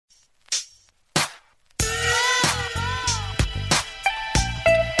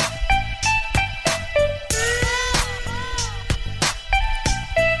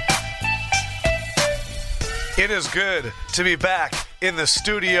It is good to be back in the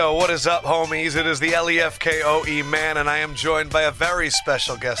studio. What is up, homies? It is the LEFKOE man, and I am joined by a very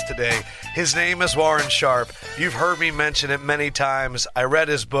special guest today. His name is Warren Sharp. You've heard me mention it many times. I read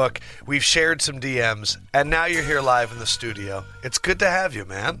his book. We've shared some DMs, and now you're here live in the studio. It's good to have you,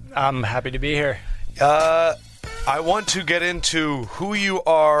 man. I'm happy to be here. I want to get into who you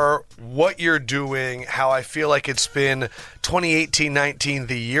are, what you're doing, how I feel like it's been 2018-19,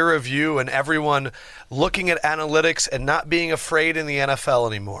 the year of you and everyone looking at analytics and not being afraid in the NFL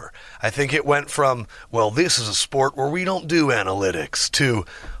anymore. I think it went from, well, this is a sport where we don't do analytics, to,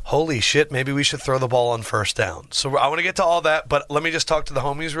 holy shit, maybe we should throw the ball on first down. So I want to get to all that, but let me just talk to the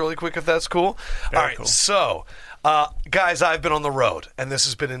homies really quick if that's cool. Very all right, cool. So... guys, I've been on the road, and this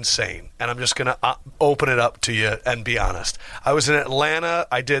has been insane. And I'm just going to open it up to you and be honest. I was in Atlanta.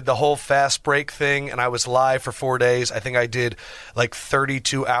 I did the whole fast break thing, and I was live for 4 days. I think I did like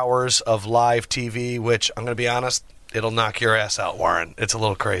 32 hours of live TV, which I'm going to be honest, it'll knock your ass out, Warren. It's a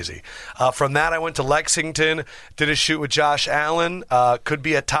little crazy. From that, I went to Lexington, did a shoot with Josh Allen. Could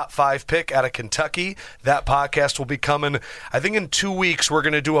be a top 5 pick out of Kentucky. That podcast will be coming, I think in 2 weeks. We're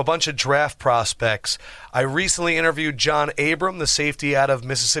going to do a bunch of draft prospects. I recently interviewed John Abram, the safety out of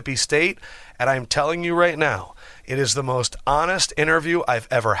Mississippi State, and I'm telling you right now, it is the most honest interview I've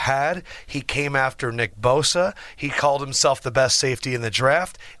ever had. He came after Nick Bosa. He called himself the best safety in the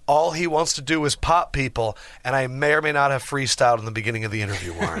draft. All he wants to do is pop people, and I may or may not have freestyled in the beginning of the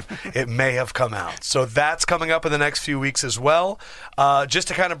interview, Warren. It may have come out. So that's coming up in the next few weeks as well. Just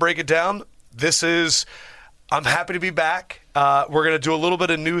to kind of break it down, I'm happy to be back. We're going to do a little bit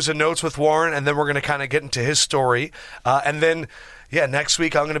of news and notes with Warren, and then we're going to kind of get into his story. And then, next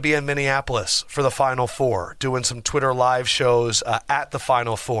week I'm going to be in Minneapolis for the Final Four, doing some Twitter live shows at the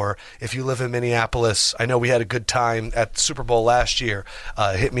Final Four. If you live in Minneapolis, I know we had a good time at the Super Bowl last year.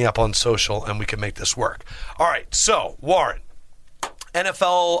 Hit me up on social, and we can make this work. All right, so, Warren,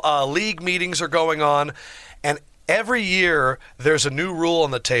 NFL league meetings are going on, and every year, there's a new rule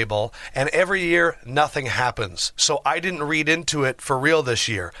on the table, and every year, nothing happens. So I didn't read into it for real this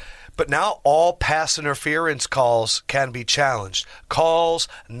year. But now all pass interference calls can be challenged. Calls,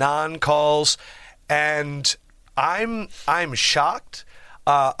 non-calls, and I'm shocked.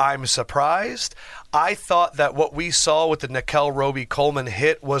 I'm surprised. I thought that what we saw with the Nickel Roby-Coleman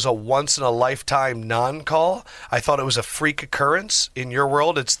hit was a once-in-a-lifetime non-call. I thought it was a freak occurrence. In your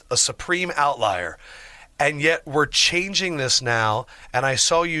world, it's a supreme outlier. And yet we're changing this now, and I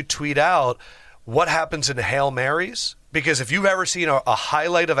saw you tweet out what happens in Hail Marys. Because if you've ever seen a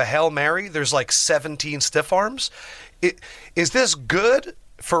highlight of a Hail Mary, there's like 17 stiff arms. Is this good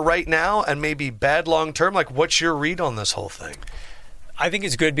for right now and maybe bad long term? Like, what's your read on this whole thing? I think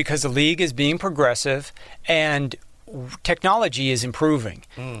it's good because the league is being progressive and technology is improving.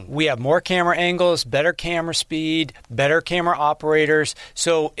 We have more camera angles, better camera speed, better camera operators.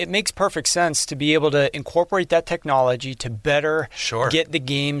 So it makes perfect sense to be able to incorporate that technology to better get the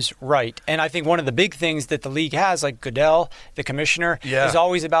games right. And I think one of the big things that the league has, like Goodell, the commissioner, is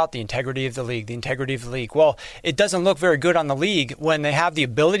always about the integrity of the league, Well, it doesn't look very good on the league when they have the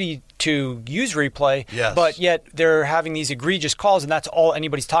ability to use replay, but yet they're having these egregious calls, and that's all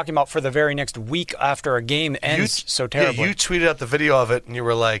anybody's talking about for the very next week after a game ends so terribly. Yeah, you tweeted out the video of it, and you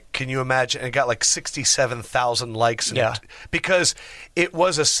were like, can you imagine? It got like 67,000 likes. Because it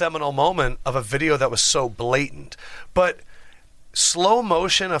was a seminal moment of a video that was so blatant. But slow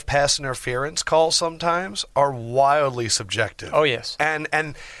motion of pass interference calls sometimes are wildly subjective. Oh, yes.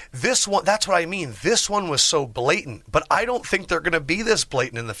 And this one, that's what I mean. This one was so blatant, but I don't think they're going to be this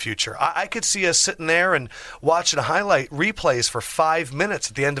blatant in the future. I could see us sitting there and watching highlight replays for 5 minutes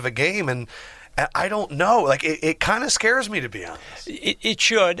at the end of a game, and I don't know. Like, it kind of scares me, to be honest. It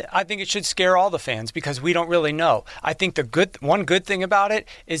should. I think it should scare all the fans because we don't really know. I think one good thing about it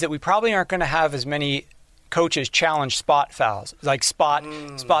is that we probably aren't going to have as many coaches challenge spot fouls, like spot,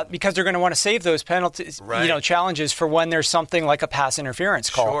 because they're going to want to save those penalties, challenges for when there's something like a pass interference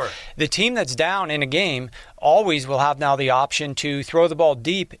call. The team that's down in a game always will have now the option to throw the ball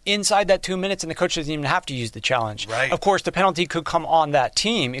deep inside that 2 minutes, and the coach doesn't even have to use the challenge. Of course, the penalty could come on that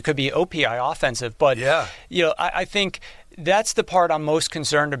team. It could be OPI offensive, but I think that's the part I'm most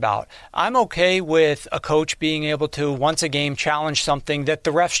concerned about. I'm okay with a coach being able to, once a game, challenge something that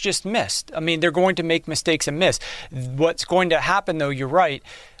the refs just missed. I mean, they're going to make mistakes and miss. What's going to happen, though, you're right,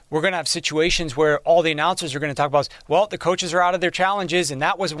 we're going to have situations where all the announcers are going to talk about, well, the coaches are out of their challenges, and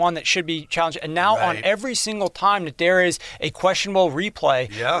that was one that should be challenged. And now on every single time that there is a questionable replay,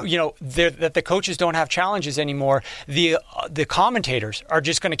 that the coaches don't have challenges anymore, the commentators are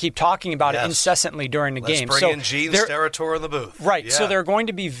just going to keep talking about it incessantly during the game. Let's bring in Gene Steratore in the booth. Right. Yeah. So there are going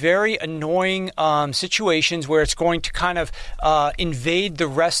to be very annoying situations where it's going to kind of invade the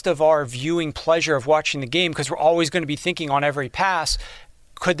rest of our viewing pleasure of watching the game, because we're always going to be thinking on every pass,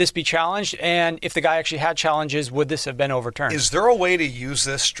 could this be challenged? And if the guy actually had challenges, would this have been overturned? Is there a way to use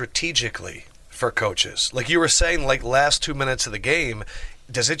this strategically for coaches? Like you were saying, like last 2 minutes of the game,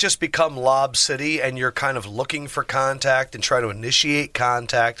 does it just become lob city and you're kind of looking for contact and try to initiate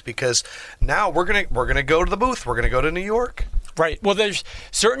contact? Because now we're gonna go to the booth. We're going to go to New York. Right. Well, there's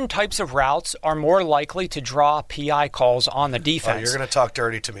certain types of routes are more likely to draw PI calls on the defense. Oh, you're going to talk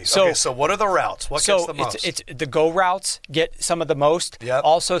dirty to me. So what are the routes? What gets the most? It's the go routes get some of the most. Yep.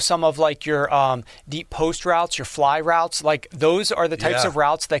 Also, some of like your deep post routes, your fly routes, like those are the types of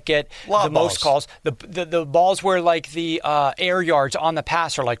routes that get the most calls. The balls where like the air yards on the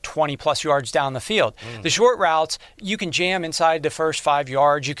pass are like 20 plus yards down the field. The short routes, you can jam inside the first 5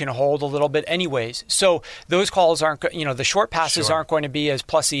 yards. You can hold a little bit anyways. So those calls aren't, the short passes aren't going to be as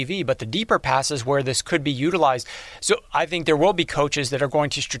plus EV, but the deeper passes where this could be utilized. So I think there will be coaches that are going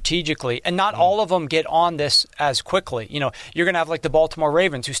to strategically, and not all of them get on this as quickly. You're going to have like the Baltimore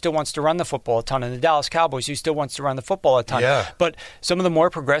Ravens, who still wants to run the football a ton, and the Dallas Cowboys, who still wants to run the football a ton. Yeah. But some of the more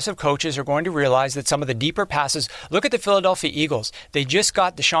progressive coaches are going to realize that some of the deeper passes, look at the Philadelphia Eagles. They just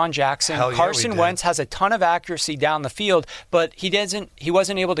got Deshaun Jackson. Carson Wentz has a ton of accuracy down the field, but he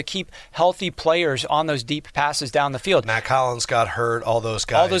wasn't able to keep healthy players on those deep passes down the field. Matt Collins got hurt, all those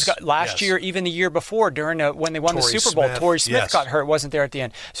guys. Last year, even the year before, when they won the Super Bowl, Torrey Smith got hurt, wasn't there at the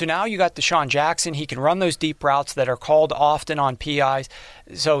end. So now you got Deshaun Jackson. He can run those deep routes that are called often on PIs.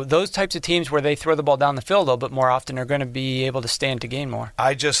 So those types of teams where they throw the ball down the field a little bit more often are going to be able to stand to gain more.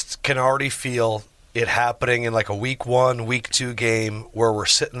 I just can already feel it happening in like a week 1, week 2 game where we're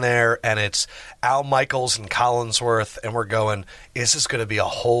sitting there and it's Al Michaels and Collinsworth and we're going, is this going to be a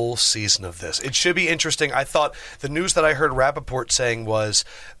whole season of this? It should be interesting. I thought the news that I heard Rappaport saying was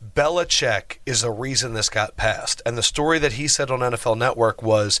Belichick is the reason this got passed. And the story that he said on NFL Network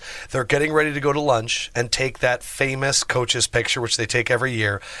was they're getting ready to go to lunch and take that famous coach's picture, which they take every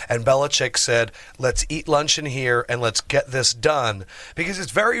year. And Belichick said, let's eat lunch in here and let's get this done. Because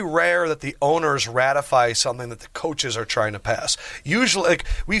it's very rare that the owners ratify something that the coaches are trying to pass. Usually, like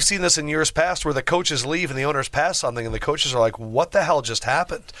we've seen this in years past where the coaches leave and the owners pass something and the coaches are like, what the hell just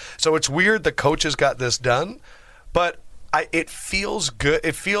happened? So it's weird the coaches got this done, but it feels good.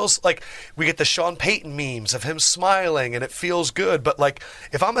 It feels like we get the Sean Payton memes of him smiling and it feels good. But like,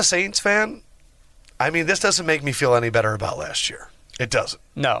 if I'm a Saints fan, I mean, this doesn't make me feel any better about last year. It doesn't.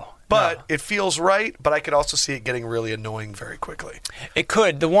 No. But it feels right, but I could also see it getting really annoying very quickly. It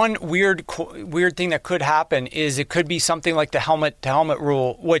could. The one weird thing that could happen is it could be something like the helmet-to-helmet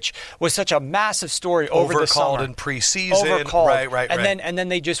rule, which was such a massive story over the summer. Overcalled in preseason. Overcalled. Right. And then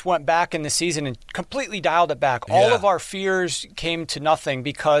they just went back in the season and completely dialed it back. Yeah. All of our fears came to nothing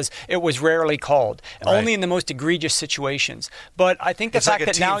because it was rarely called, only in the most egregious situations. But I think it's like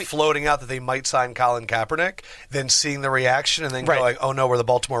a team floating out that they might sign Colin Kaepernick, then seeing the reaction and then going, oh no, we're the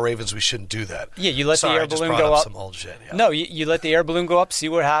Baltimore Ravens. We shouldn't do that. Yeah, you let the air balloon go up. Some old shit, yeah. No, you let the air balloon go up. See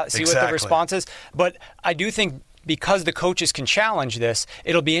what the response is. But I do think because the coaches can challenge this,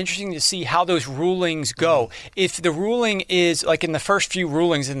 it'll be interesting to see how those rulings go. If the ruling is like in the first few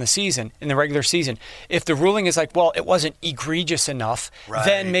rulings in the regular season, if the ruling is like, well, it wasn't egregious enough,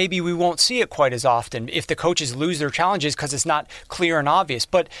 then maybe we won't see it quite as often if the coaches lose their challenges because it's not clear and obvious.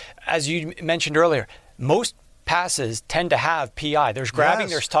 But as you mentioned earlier, most passes tend to have PI. There's grabbing,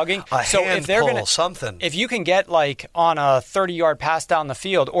 there's tugging. If you can get like on a 30-yard pass down the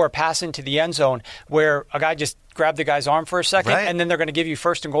field or a pass into the end zone where a guy just grabbed the guy's arm for a second and then they're going to give you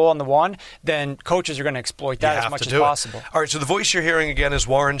first and goal on the 1, then coaches are going to exploit that as much as possible. All right, so the voice you're hearing again is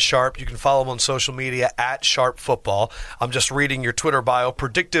Warren Sharp. You can follow him on social media at Sharp Football. I'm just reading your Twitter bio,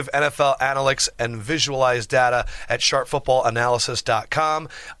 predictive NFL analytics and visualized data at sharpfootballanalysis.com.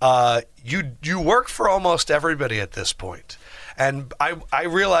 You work for almost everybody at this point. And I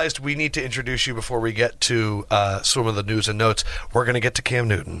realized we need to introduce you before we get to some of the news and notes. We're going to get to Cam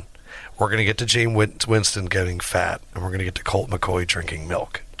Newton. We're going to get to Jameis Winston getting fat. And we're going to get to Colt McCoy drinking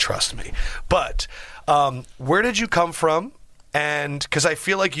milk. Trust me. But where did you come from? And because I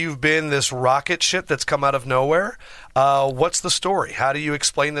feel like you've been this rocket ship that's come out of nowhere. What's the story? How do you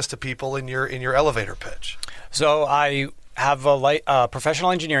explain this to people in your elevator pitch? So I have a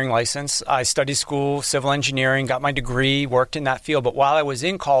professional engineering license. I studied school, civil engineering, got my degree, worked in that field. But while I was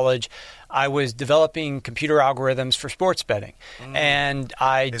in college, I was developing computer algorithms for sports betting. And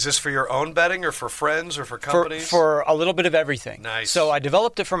Is this for your own betting or for friends or for companies? For a little bit of everything. Nice. So I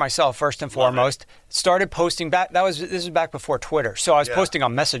developed it for myself first and foremost. Started posting back. This was back before Twitter. So I was posting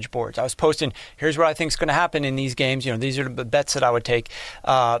on message boards. I was posting, here's what I think is going to happen in these games. These are the bets that I would take.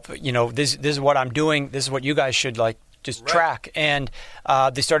 This is what I'm doing. This is what you guys should just track. And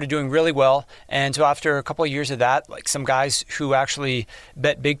they started doing really well. And so after a couple of years of that, some guys who actually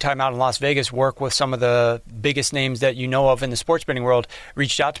bet big time out in Las Vegas, work with some of the biggest names that you know of in the sports betting world,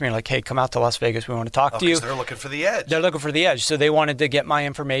 reached out to me like, hey, come out to Las Vegas. We want to talk to you. They're looking for the edge. They're looking for the edge. So they wanted to get my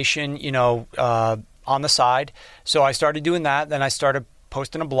information, on the side. So I started doing that. Then I started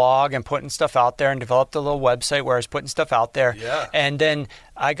posting a blog and putting stuff out there and developed a little website where I was putting stuff out there. Yeah. And then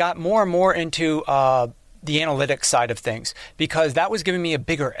I got more and more into the analytics side of things, because that was giving me a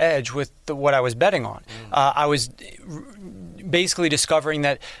bigger edge with what I was betting on. I was basically discovering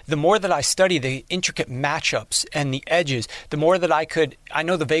that the more that I study the intricate matchups and the edges, the more that I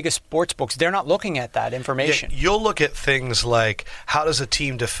know the Vegas sports books, they're not looking at that information. Yeah, you'll look at things like, how does a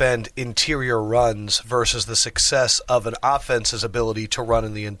team defend interior runs versus the success of an offense's ability to run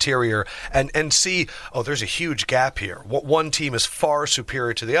in the interior, and see, there's a huge gap here. One team is far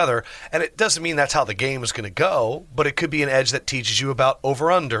superior to the other, and it doesn't mean that's how the game is going to go, but it could be an edge that teaches you about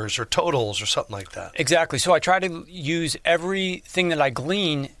over-unders or totals or something like that. Exactly. So I try to use everything that I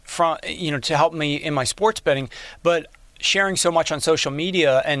glean from, to help me in my sports betting, but sharing so much on social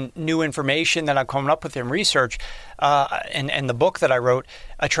media and new information that I'm coming up with in research, and the book that I wrote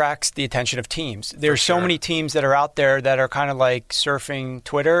attracts the attention of teams. There's so many teams that are out there that are kind of like surfing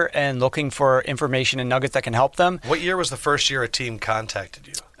Twitter and looking for information and nuggets that can help them. What year was the first year a team contacted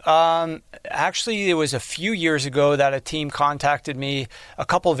you? Actually, it was a few years ago that a team contacted me. A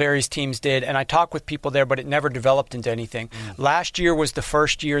couple of various teams did, and I talked with people there, but it never developed into anything. Last year was the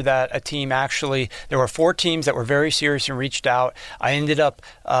first year that a team there were 4 teams that were very serious and reached out. I ended up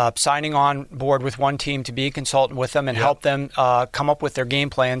signing on board with one team to be a consultant with them and help them come up with their game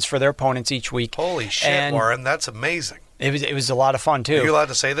plans for their opponents each week. Holy shit, Warren, that's amazing. It was a lot of fun, too. Are you allowed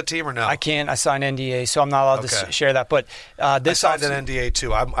to say the team or no? I can't. I signed NDA, so I'm not allowed to share that. But I signed an NDA,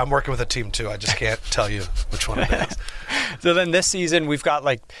 too. I'm working with a team, too. I just can't tell you which one it is. So then this season, we've got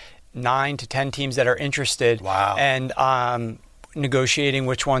 9 to 10 teams that are interested. Wow. And negotiating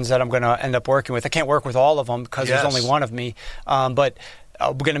which ones that I'm going to end up working with. I can't work with all of them because there's only one of me. But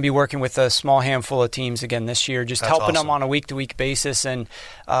we're going to be working with a small handful of teams again this year, just helping them on a week-to-week basis. And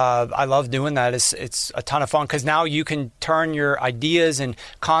I love doing that. It's a ton of fun because now you can turn your ideas and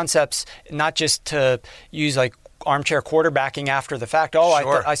concepts not just to use armchair quarterbacking after the fact.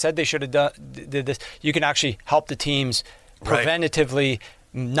 I said they should have did this. You can actually help the teams preventatively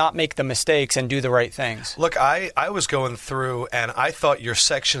not make the mistakes and do the right things. Look, I was going through, and I thought your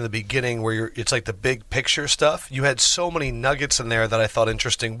section in the beginning where it's like the big picture stuff, you had so many nuggets in there that I thought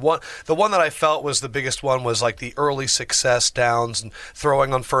interesting. The one that I felt was the biggest one was the early success downs and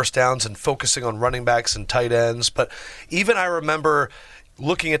throwing on first downs and focusing on running backs and tight ends. But even I remember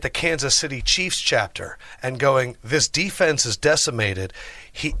looking at the Kansas City Chiefs chapter and going, this defense is decimated.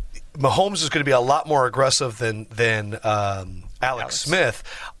 Mahomes is going to be a lot more aggressive than Alex Smith.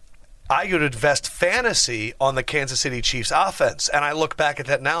 I would invest fantasy on the Kansas City Chiefs offense. And I look back at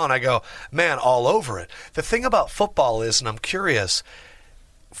that now and I go, man, all over it. The thing about football is, and I'm curious,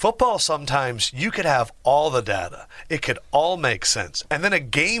 football sometimes you could have all the data. It could all make sense. And then a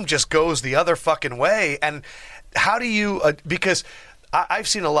game just goes the other fucking way. And how do you, because I've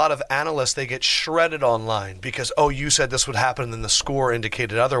seen a lot of analysts, they get shredded online because, you said this would happen and then the score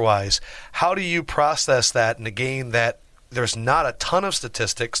indicated otherwise. How do you process that in a game that there's not a ton of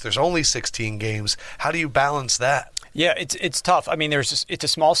statistics, there's only 16 games? How do you balance that? Yeah, it's tough. I mean, it's a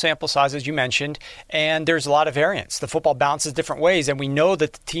small sample size, as you mentioned, and there's a lot of variance. The football bounces different ways, and we know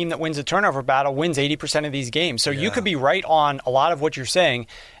that the team that wins the turnover battle wins 80% of these games. So you could be right on a lot of what you're saying,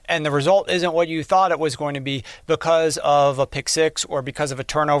 and the result isn't what you thought it was going to be because of a pick six or because of a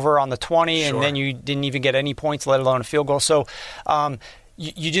turnover on the 20, and then you didn't even get any points, let alone a field goal. So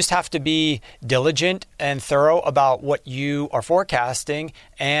you just have to be diligent and thorough about what you are forecasting,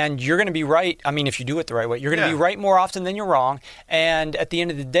 and you're going to be right. I mean, if you do it the right way, you're going to be right more often than you're wrong. And at the end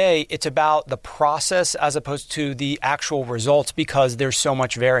of the day, it's about the process as opposed to the actual results because there's so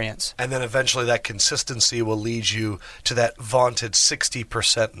much variance. And then eventually that consistency will lead you to that vaunted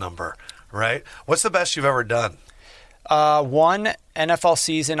 60% number, right? What's the best you've ever done? One NFL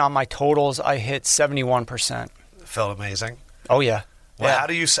season on my totals, I hit 71%. Felt amazing. Oh, yeah. Well,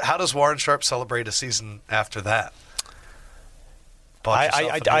 how does Warren Sharp celebrate a season after that? Bought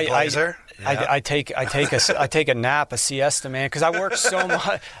yourself a new blazer? Yeah. I take a nap, a siesta, man, because I work so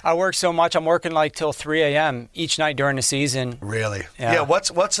much. I'm working like till 3 a.m. each night during the season. Really? Yeah. What's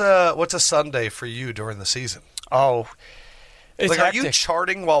a Sunday for you during the season? Oh, it's like, hectic. are you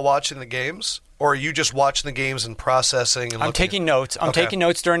charting while watching the games, or are you just watching the games and processing? And I'm taking notes. I'm taking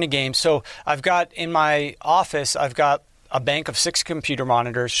notes during the game. So I've got in my office, I've got a bank of 6 computer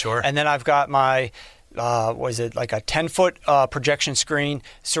monitors. Sure. And then I've got my was it like a 10-foot projection screen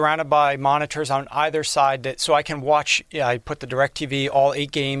surrounded by monitors on either side, so I can watch. Yeah, I put the DirecTV, all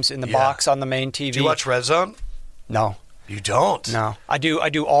 8 games in the box on the main TV. Do you watch Red Zone? No. You don't? No. I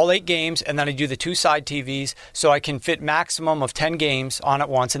do all 8 games, and then I do the 2 side TVs, so I can fit maximum of 10 games on at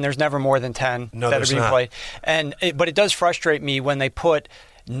once, and there's never more than 10 that are being played. But it does frustrate me when they put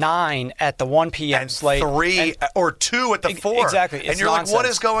 9 at the 1 p.m. and slate. 3 or 2 at the 4. Exactly. And you're nonsense. like, what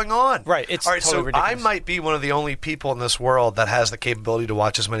is going on? Right. It's all right, totally so ridiculous. I might be one of the only people in this world that has the capability to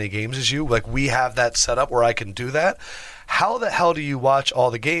watch as many games as you. Like, we have that set up where I can do that. How the hell do you watch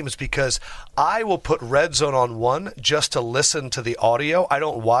all the games? Because I will put Red Zone on 1 just to listen to the audio. I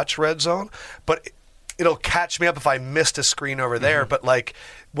don't watch Red Zone, but it'll catch me up if I missed a screen over there. But, like,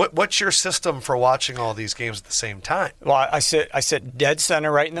 what's your system for watching all these games at the same time? Well, I sit dead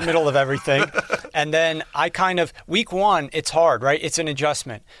center right in the middle of everything. And then I kind of, week 1, it's hard, right? It's an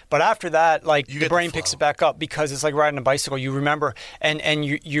adjustment. But after that, like, the brain picks it back up because it's like riding a bicycle. You remember, and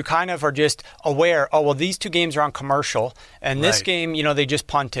you kind of are just aware, oh, well, these 2 games are on commercial. And this game, they just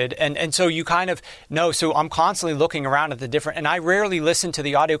punted. And so you kind of know. So I'm constantly looking around at the different, and I rarely listen to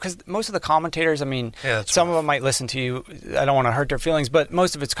the audio because most of the commentators, I mean, some of them might listen to you. I don't want to hurt their feelings, but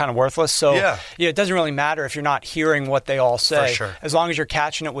most of it's kind of worthless. So it doesn't really matter if you're not hearing what they all say, for sure, as long as you're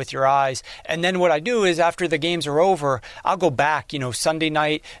catching it with your eyes. And then what I do is after the games are over, I'll go back, Sunday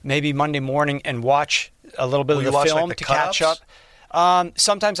night, maybe Monday morning, and watch a little bit of the film to catch up.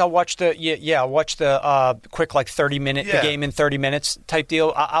 Sometimes I'll watch the quick, like 30-minute, the game in 30 minutes type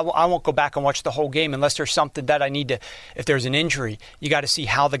deal. I won't go back and watch the whole game unless there's something that I need to. If there's an injury, you got to see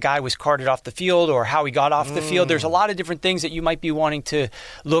how the guy was carted off the field or how he got off the field. There's a lot of different things that you might be wanting to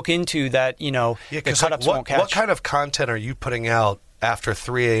look into that the cut-ups won't catch. What kind of content are you putting out after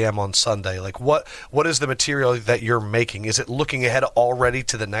 3 a.m. on Sunday? Like, what is the material that you're making? Is it looking ahead already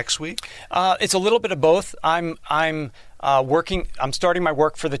to the next week? It's a little bit of both. I'm starting my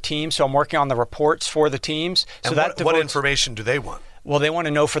work for the team, so I'm working on the reports for the teams. So and what information do they want? Well, they want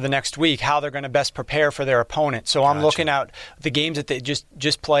to know for the next week how they're going to best prepare for their opponent. So I'm looking at the games that they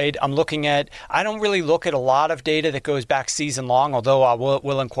just played. I don't really look at a lot of data that goes back season long, although I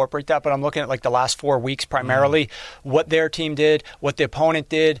will incorporate that. But I'm looking at like the last 4 weeks primarily, what their team did, what the opponent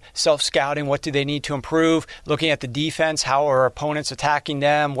did, self-scouting, what do they need to improve, looking at the defense, how are opponents attacking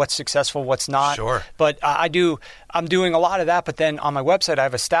them, what's successful, what's not. Sure. But I'm doing a lot of that, but then on my website, I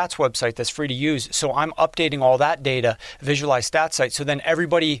have a stats website that's free to use. So I'm updating all that data, Visualize Stats site. So then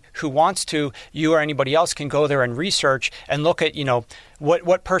everybody who wants to, you or anybody else, can go there and research and look at,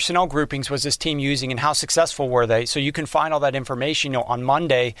 what personnel groupings was this team using and how successful were they. So you can find all that information on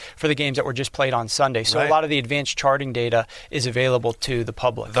Monday for the games that were just played on Sunday. So a lot of the advanced charting data is available to the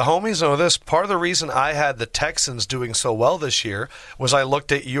public. The homies know this. Part of the reason I had the Texans doing so well this year was I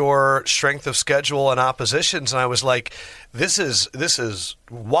looked at your strength of schedule and oppositions, and I was like, this is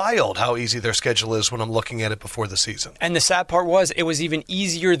wild how easy their schedule is when I'm looking at it before the season. And the sad part was it was even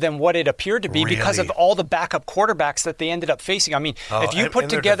easier than what it appeared to be because of all the backup quarterbacks that they ended up facing. I mean, if you put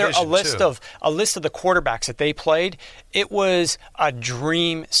together a list of the quarterbacks that they played, it was a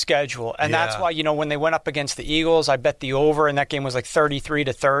dream schedule. And that's why, when they went up against the Eagles, I bet the over, and that game was like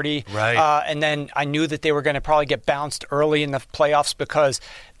 33-30. Right. And then I knew that they were going to probably get bounced early in the playoffs because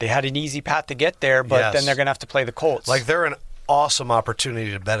they had an easy path to get there, but then they're going to have to play the Colts. Like, they're an awesome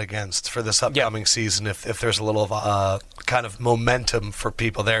opportunity to bet against for this upcoming season if there's a little kind of momentum for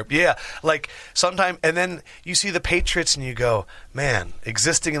people there. Yeah, like sometime, and then you see the Patriots and you go, man,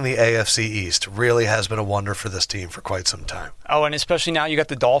 existing in the AFC East really has been a wonder for this team for quite some time. Oh, and especially now you got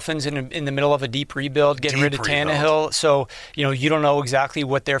the Dolphins in the middle of a deep rebuild, getting rid of Tannehill. So, you don't know exactly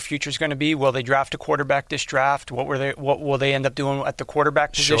what their future is going to be. Will they draft a quarterback this draft? What will they end up doing at the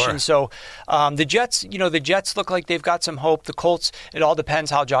quarterback position? Sure. So, the Jets look like they've got some hope. The Colts, it all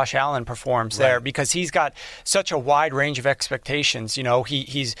depends how Josh Allen performs there because he's got such a wide range of expectations.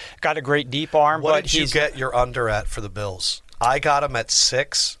 He's got a great deep arm. What did you get your under at for the Bills? I got him at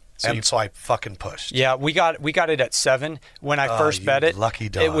 6. So I fucking pushed. Yeah, we got it at 7 when I first bet it. Lucky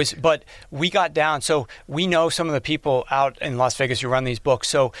dog. But we got down. So we know some of the people out in Las Vegas who run these books.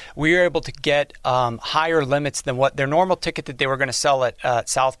 So we were able to get higher limits than what their normal ticket that they were going to sell at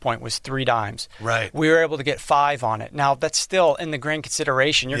South Point was $3. Right. We were able to get 5 on it. Now that's still in the grand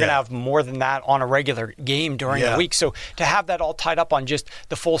consideration. You're going to have more than that on a regular game during the week. So to have that all tied up on just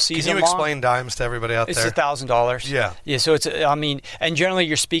the full season, can you explain dimes to everybody out there? It's $1,000. Yeah. So it's and generally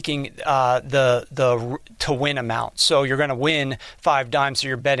you're speaking the to win amount. So you're going to win 5 dimes, so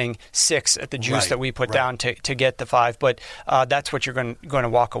you're betting 6 at the juice that we put down to get the 5. But that's what you're going to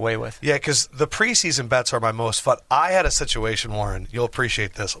walk away with. Yeah, because the preseason bets are my most fun. I had a situation, Warren. You'll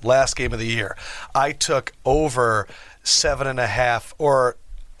appreciate this. Last game of the year, I took over 7.5 or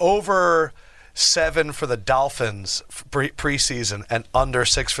over 7 for the Dolphins preseason and under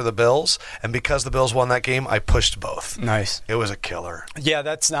 6 for the Bills. And because the Bills won that game, I pushed both. Nice. It was a killer. Yeah,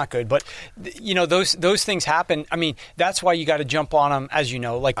 that's not good. But, those things happen. I mean, that's why you got to jump on them, as you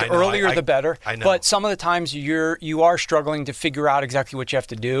know. Like, the earlier, the better. I know. But some of the times you are struggling to figure out exactly what you have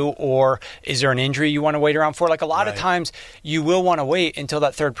to do, or is there an injury you want to wait around for? Like, a lot of times you will want to wait until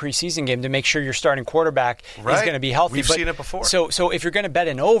that third preseason game to make sure your starting quarterback is going to be healthy. We've seen it before. So if you're going to bet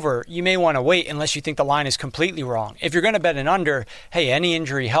an over, you may want to wait unless you think the line is completely wrong. If you're going to bet an under, hey, any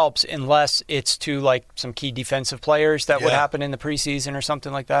injury helps unless it's to like some key defensive players that would happen in the preseason or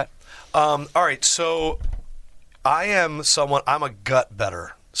something like that. All right, so I'm a gut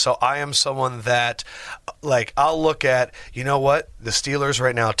bettor. So I am someone that, like, I'll look at, you know what, the Steelers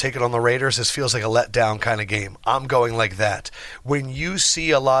right now taking on the Raiders, this feels like a letdown kind of game. I'm going like that. When you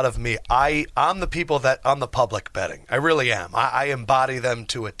see a lot of me, I'm the people that, I'm the public betting. I really am. I embody them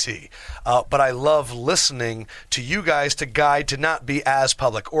to a T. But I love listening to you guys to guide to not be as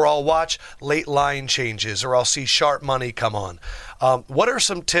public. Or I'll watch late line changes, or I'll see sharp money come on. What are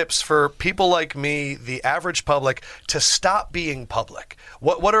some tips for people like me, the average public, to stop being public?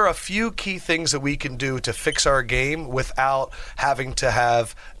 What are a few key things that we can do to fix our game without having to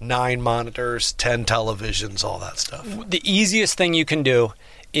have 9 monitors, 10 televisions, all that stuff? The easiest thing you can do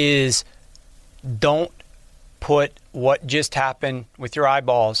is don't put what just happened with your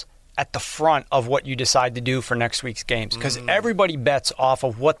eyeballs at the front of what you decide to do for next week's games, because everybody bets off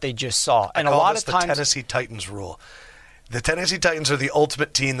of what they just saw. And a lot of times, the Tennessee Titans rule. The Tennessee Titans are the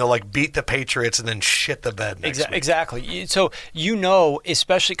ultimate team. They'll like beat the Patriots and then shit the bed next week. Exactly. So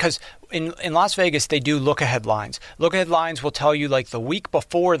especially because in Las Vegas they do look-ahead lines. Look-ahead lines will tell you like the week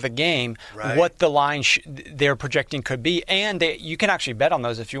before the game what the line they're projecting could be, and you can actually bet on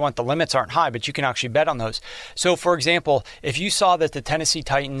those if you want. The limits aren't high, but you can actually bet on those. So, for example, if you saw that the Tennessee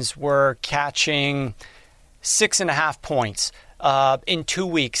Titans were catching 6.5 points in 2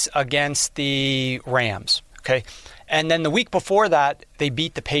 weeks against the Rams, okay? And then the week before that, they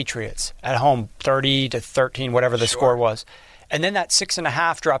beat the Patriots at home, 30-13, whatever the score was. And then that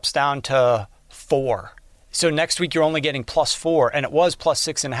 6.5 drops down to 4. So next week you're only getting +4, and it was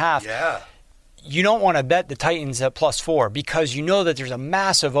 +6.5. Yeah. You don't want to bet the Titans at +4 because you know that there's a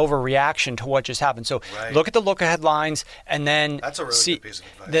massive overreaction to what just happened. So look at the look-ahead lines, and then that's a really good piece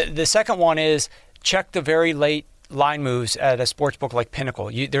of advice. The second one is check the very late line moves at a sports book like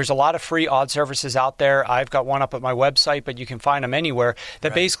Pinnacle. There's a lot of free odd services out there. I've got one up at my website, but you can find them anywhere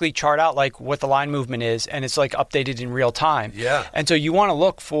that basically chart out like what the line movement is, and it's like updated in real time. Yeah. And so you want to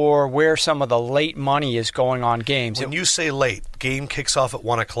look for where some of the late money is going on games. When you say late, game kicks off at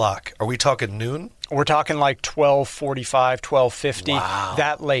 1 o'clock. Are we talking noon? We're talking like 12:45, 12:50,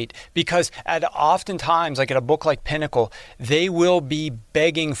 that late. Because oftentimes, like at a book like Pinnacle, they will be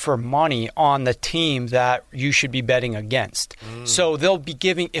begging for money on the team that you should be betting against. So they'll be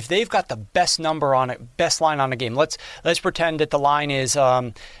giving, if they've got the best number on it, best line on a game. Let's pretend that the line is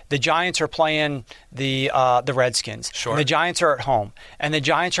the Giants are playing the Redskins. Sure. And the Giants are at home, and the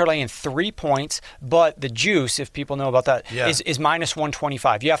Giants are laying 3 points, but the juice, if people know about that, is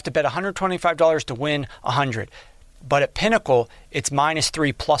 -125. You have to bet $125 to win 100. But at Pinnacle, it's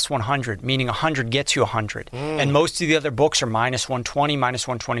 -3 plus 100, meaning 100 gets you 100. And most of the other books are -120,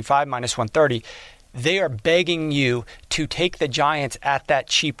 -125, -130. They are begging you to take the Giants at that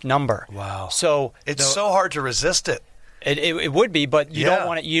cheap number. Wow. So it's so hard to resist it. It would be, but you don't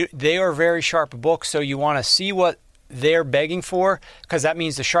want to. They are very sharp books, so you want to see what they're begging for, because that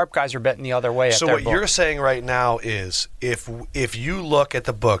means the sharp guys are betting the other way. So what you're saying right now is, if you look at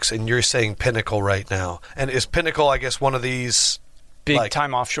the books and you're saying Pinnacle right now, and is Pinnacle, I guess, one of these big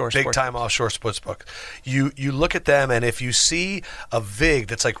time offshore sports book. You look at them, and if you see a vig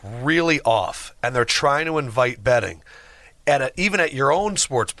that's like really off, and they're trying to invite betting, even at your own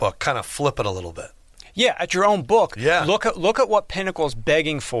sports book, kind of flip it a little bit. Yeah, at your own book. Yeah. Look at what Pinnacle's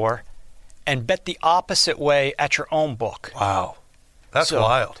begging for, and bet the opposite way at your own book. Wow. That's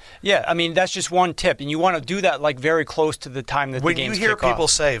wild. Yeah, I mean, that's just one tip. And you want to do that like very close to the time that the games kick off. When you hear people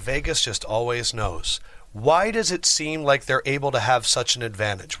say Vegas just always knows, why does it seem like they're able to have such an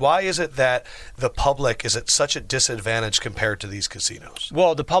advantage? Why is it that the public is at such a disadvantage compared to these casinos?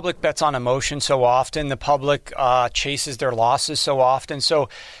 Well, the public bets on emotion so often. The public chases their losses so often. So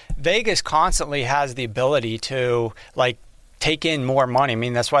Vegas constantly has the ability to, like, take in more money. I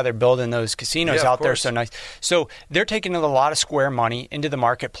mean, that's why they're building those casinos out there so nice. So they're taking in a lot of square money into the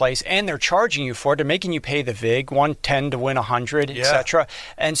marketplace, and they're charging you for it. They're making you pay the VIG, 110 to win 100, etc.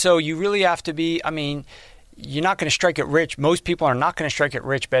 And so you really have to be, I mean, you're not going to strike it rich. Most people are not going to strike it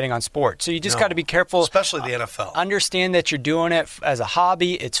rich betting on sports. So you just got to be careful. Especially the NFL. Understand that you're doing it as a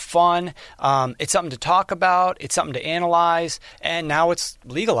hobby. It's fun. It's something to talk about. It's something to analyze. And now it's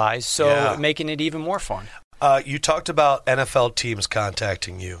legalized, so making it even more fun. You talked about NFL teams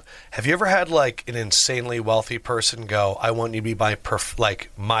contacting you. Have you ever had like an insanely wealthy person go, I want you to be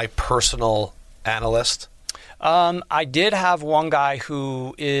my personal analyst? I did have one guy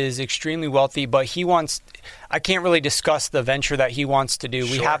who is extremely wealthy, but I can't really discuss the venture that he wants to do.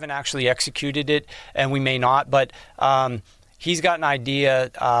 Sure. We haven't actually executed it, and we may not, but he's got an idea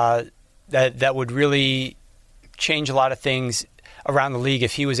that would really change a lot of things around the league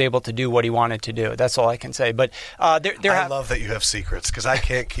if he was able to do what he wanted to do. That's all I can say. But I love that you have secrets, because I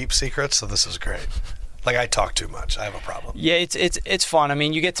can't keep secrets, so this is great. Like, I talk too much. I have a problem. Yeah, it's fun. I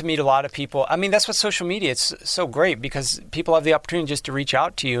mean, you get to meet a lot of people. I mean, that's what social media, it's so great, because people have the opportunity just to reach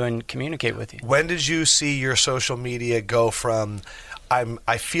out to you and communicate with you. When did you see your social media go from,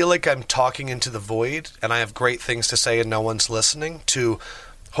 I feel like I'm talking into the void and I have great things to say and no one's listening, to,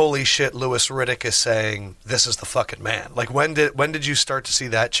 holy shit, Louis Riddick is saying, this is the fucking man? Like, when did you start to see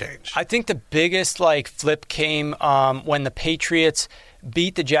that change? I think the biggest flip came when the Patriots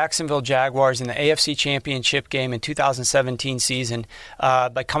beat the Jacksonville Jaguars in the AFC Championship game in 2017 season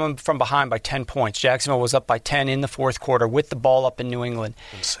by coming from behind by 10 points. Jacksonville was up by 10 in the fourth quarter with the ball up in New England.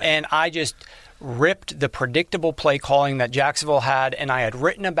 Insane. And I just ripped the predictable play calling that Jacksonville had, and I had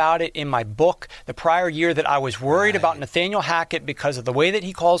written about it in my book the prior year, that I was worried about Nathaniel Hackett because of the way that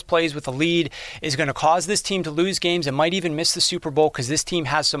he calls plays with a lead is going to cause this team to lose games and might even miss the Super Bowl, because this team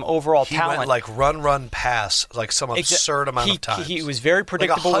has some overall talent. He went like run, pass, like some absurd amount of times. He was very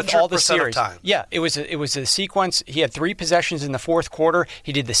predictable like with all the series. Of time. Yeah, it was a sequence. He had 3 possessions in the fourth quarter.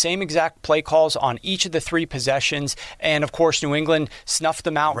 He did the same exact play calls on each of the 3 possessions, and of course New England snuffed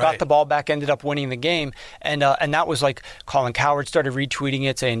them out, got the ball back, ended up winning the game, and that was like Colin Cowherd started retweeting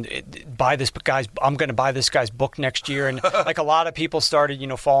it, saying, I'm going to buy this guy's book next year, and like a lot of people started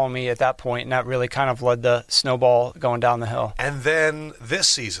following me at that point, and that really kind of led the snowball going down the hill. And then this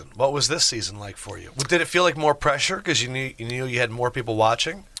season, what was this season like for you? Did it feel like more pressure because you knew you had more people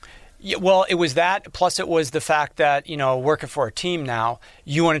watching? Yeah, well, it was that, plus it was the fact that, working for a team now,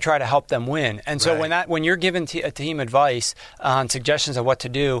 you want to try to help them win. And so when you're giving a team advice on suggestions of what to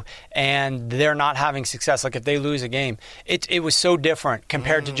do, and they're not having success, like if they lose a game, it was so different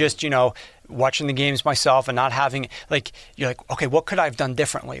compared to just, watching the games myself and not having, you're like, okay, what could I have done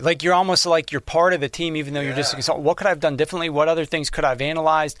differently? Like, you're almost like you're part of the team, even though you're just a consultant. What could I have done differently? What other things could I have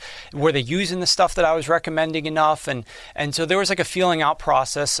analyzed? Were they using the stuff that I was recommending enough? And so there was like a feeling out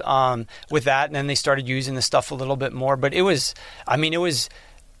process with that, and then they started using the stuff a little bit more. But it was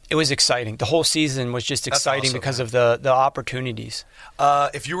exciting. The whole season was just exciting because of the opportunities.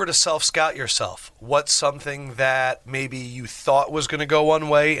 If you were to self-scout yourself, what's something that maybe you thought was going to go one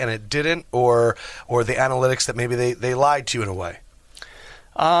way and it didn't, or the analytics that maybe they lied to you in a way?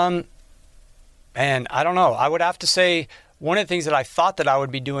 And I don't know. I would have to say one of the things that I thought that I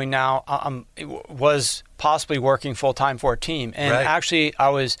would be doing now was possibly working full-time for a team. And actually, I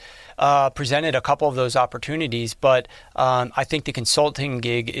was presented a couple of those opportunities, but I think the consulting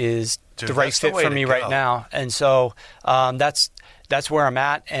gig is the right fit for me right now. And so that's where I'm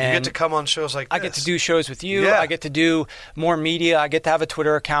at. And you get to come on shows like this. I get to do shows with you. Yeah. I get to do more media. I get to have a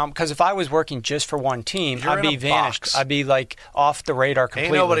Twitter account. Because if I was working just for one team, I'd be vanished. I'd be like off the radar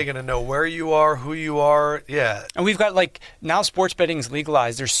completely. Ain't nobody going to know where you are, who you are. Yeah. And we've got now sports betting is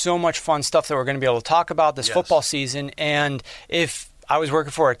legalized. There's so much fun stuff that we're going to be able to talk about this football season. And if I was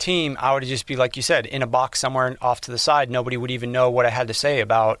working for a team, I would just be, like you said, in a box somewhere off to the side. Nobody would even know what I had to say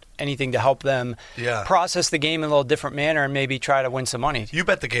about anything to help them process the game in a little different manner and maybe try to win some money. You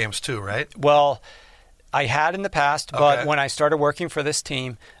bet the games too, right? Well, I had in the past, but when I started working for this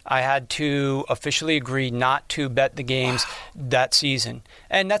team, I had to officially agree not to bet the games that season.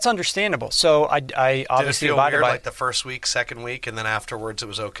 And that's understandable. So I obviously Did it feel abided weird, by like the first week, second week, and then afterwards it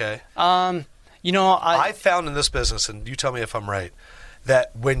was okay? I found in this business, and you tell me if I'm right,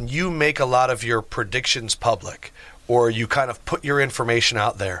 that when you make a lot of your predictions public or you kind of put your information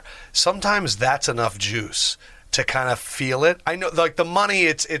out there, sometimes that's enough juice to kind of feel it. I know, like the money,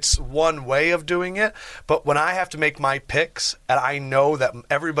 it's one way of doing it, but when I have to make my picks and I know that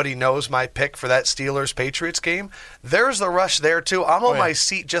everybody knows my pick for that Steelers-Patriots game, there's the rush there too. I'm on my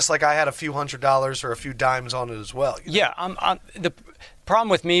seat just like I had a few $100s or a few dimes on it as well. Yeah, the problem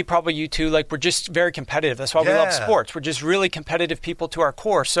with me, probably you too, like we're just very competitive. That's why we love sports. We're just really competitive people to our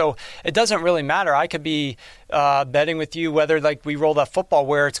core. So it doesn't really matter. I could be betting with you whether like we roll that football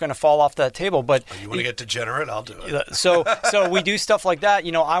where it's going to fall off that table. But you want to get degenerate? I'll do it. So we do stuff like that.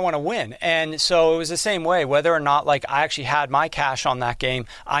 I want to win. And so it was the same way, whether or not like I actually had my cash on that game.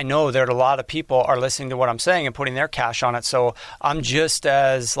 I know that a lot of people are listening to what I'm saying and putting their cash on it. So I'm just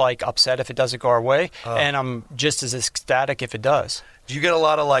as like upset if it doesn't go our way. And I'm just as ecstatic if it does. Do you get a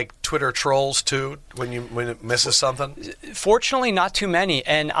lot of like Twitter trolls too when it misses something? Fortunately, not too many,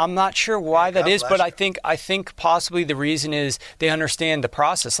 and I'm not sure why that is. But I think possibly the reason is they understand the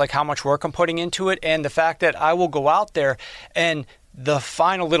process, like how much work I'm putting into it, and the fact that I will go out there and the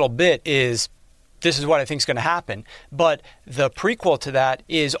final little bit is this is what I think is going to happen. But the prequel to that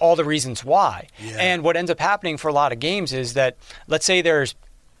is all the reasons why. Yeah. And what ends up happening for a lot of games is that let's say there's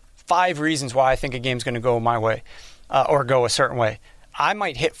 5 reasons why I think a game's going to go my way or go a certain way. I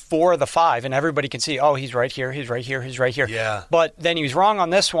might hit 4 of the 5, and everybody can see, oh, he's right here, he's right here, he's right here. Yeah. But then he was wrong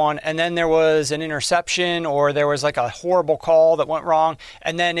on this one, and then there was an interception, or there was like a horrible call that went wrong,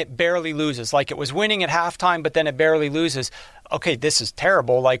 and then it barely loses. Like it was winning at halftime, but then it barely loses. Okay, this is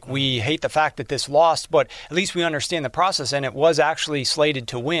terrible. Like we hate the fact that this lost, but at least we understand the process, and it was actually slated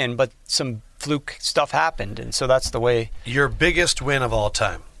to win, but some fluke stuff happened, and so that's the way. Your biggest win of all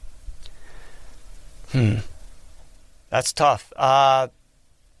time? That's tough.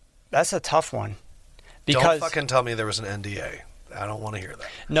 That's a tough one. Because don't fucking tell me there was an NDA. I don't want to hear that.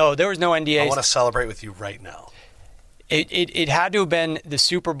 No, there was no NDA. I want to celebrate with you right now. It had to have been the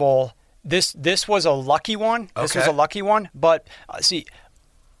Super Bowl. This was a lucky one. This was a lucky one. But see,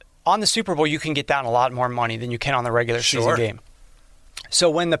 on the Super Bowl, you can get down a lot more money than you can on the regular season game. So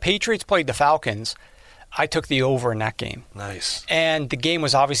when the Patriots played the Falcons, I took the over in that game. Nice. And the game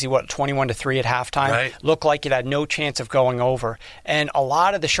was obviously, 21-3 at halftime. Right. Looked like it had no chance of going over. And a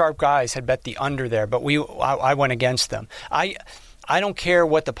lot of the sharp guys had bet the under there, but I went against them. I don't care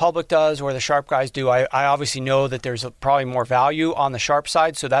what the public does or the sharp guys do. I obviously know that there's probably more value on the sharp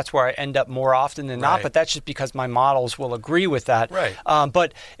side, so that's where I end up more often than not. But that's just because my models will agree with that. Right.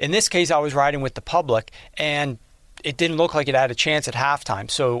 But in this case, I was riding with the public, and it didn't look like it had a chance at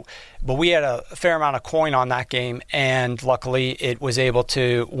halftime. But we had a fair amount of coin on that game, and luckily it was able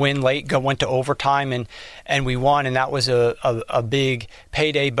to win late, went to overtime, and we won, and that was a big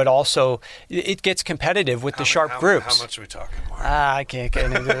payday. But also, it gets competitive with the sharp groups. How much are we talking, Mark? I can't get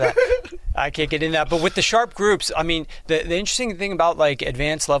into that. I can't get into that. But with the sharp groups, I mean, the interesting thing about like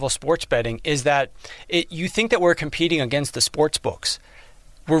advanced level sports betting is that you think that we're competing against the sports books.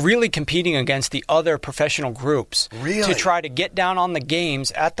 We're really competing against the other professional groups to try to get down on the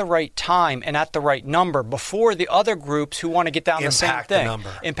games at the right time and at the right number before the other groups who want to get down the same thing.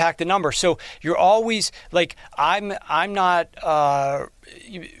 Impact the number. So you're always like, I'm not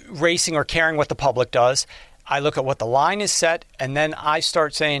racing or caring what the public does. I look at what the line is set, and then I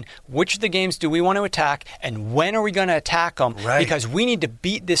start saying, which of the games do we want to attack, and when are we going to attack them? Right. Because we need to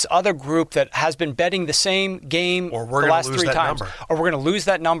beat this other group that has been betting the same game the last 3 times. Or we're going to lose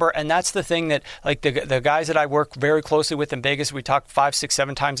that number, and that's the thing that, like the guys that I work very closely with in Vegas, we talk 5, 6,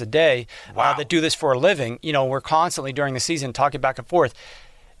 7 times a day that do this for a living. We're constantly during the season talking back and forth.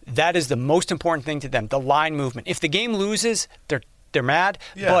 That is the most important thing to them, the line movement. If the game loses, they're mad,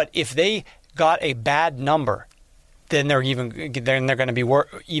 but if they got a bad number, then they're going to be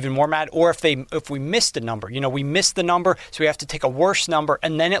even more mad. Or if we missed the number, we missed the number, so we have to take a worse number,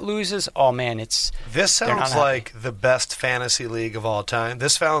 and then it loses. Oh man, this sounds like the best fantasy league of all time.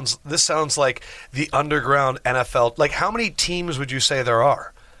 This sounds like the underground NFL. Like, how many teams would you say there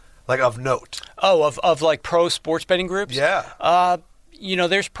are, like of note? Oh, of like pro sports betting groups? Yeah.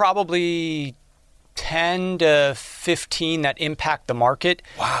 There's probably 10 to 15 that impact the market.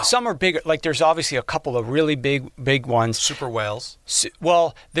 Wow. Some are bigger. Like there's obviously a couple of really big ones. Super whales.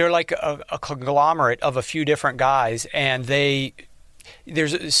 Well, they're like a conglomerate of a few different guys, and they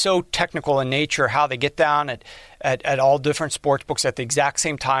there's so technical in nature how they get down at all different sports books at the exact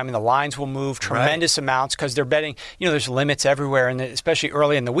same time, and the lines will move tremendous amounts because they're betting. There's limits everywhere, and especially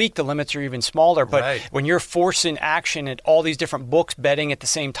early in the week, the limits are even smaller. But when you're forcing action at all these different books betting at the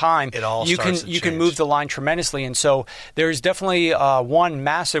same time, you can move the line tremendously. And so there's definitely one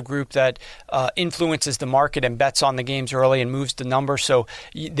massive group that influences the market and bets on the games early and moves the number. So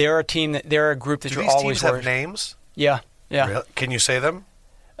they're a group that you're always. Do these teams have names? Yeah. Really? Can you say them?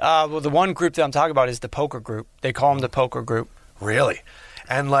 Well, the one group that I'm talking about is the poker group. They call them the poker group. Really?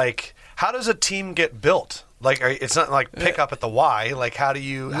 And how does a team get built? It's not like pick up at the Y. How do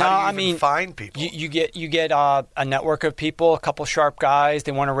you find people? You get a network of people, a couple sharp guys.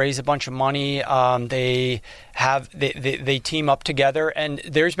 They want to raise a bunch of money. They team up together, and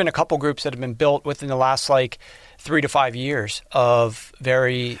there's been a couple groups that have been built within the last 3 to 5 years of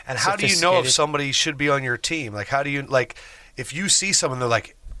very. And how do you know if somebody should be on your team? How do you if you see someone, they're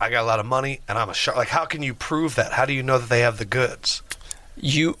like, I got a lot of money and I'm a shark. How can you prove that? How do you know that they have the goods?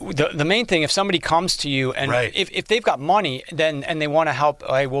 The main thing, if somebody comes to you and if they've got money, and they want to help,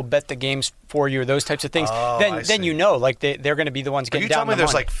 I will bet the games for you, or those types of things. Then they're going to be the ones getting down the money. Are you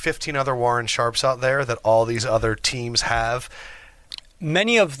telling me there's 15 other Warren Sharps out there that all these other teams have?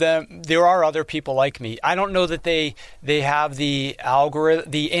 Many of them, there are other people like me. I don't know that they have the algorithm,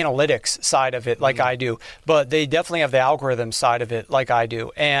 the analytics side of it like I do, but they definitely have the algorithm side of it like I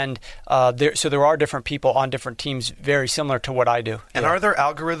do. And there are different people on different teams very similar to what I do. And are there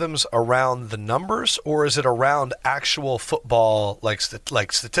algorithms around the numbers, or is it around actual football, like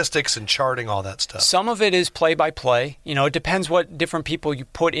statistics and charting, all that stuff? Some of it is play-by-play. It depends what different people you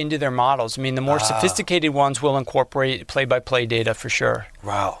put into their models. I mean, the more sophisticated ones will incorporate play-by-play data for sure.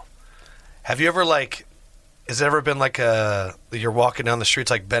 Wow. Have you ever has it ever been you're walking down the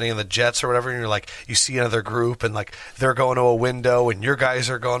streets betting on the Jets or whatever, and you're you see another group and they're going to a window and your guys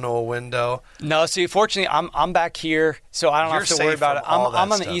are going to a window? No, see, fortunately I'm back here, so I don't have to worry about it. I'm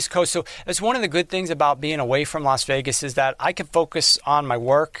on the East Coast, so that's one of the good things about being away from Las Vegas is that I can focus on my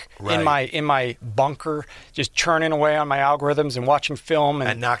work in my bunker, just churning away on my algorithms and watching film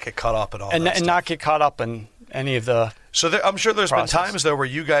and not get caught up in all that and stuff. Not get caught up in any of the. So I'm sure there's been times, though, where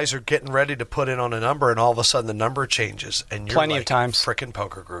you guys are getting ready to put in on a number and all of a sudden the number changes and you're plenty of times. Frickin'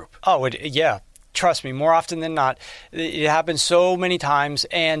 poker group. Oh, yeah. Trust me, more often than not. It happens so many times.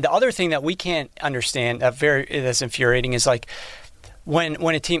 And the other thing that we can't understand that's infuriating is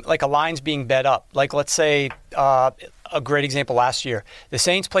when a team, a line's being bet up. Let's say a great example last year. The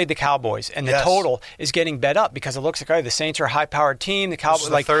Saints played the Cowboys, and the total is getting bet up because it looks like the Saints are a high-powered team. The Cowboys, this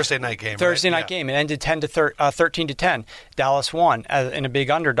is a Thursday night game. Game. It ended 13-10. Dallas won in a big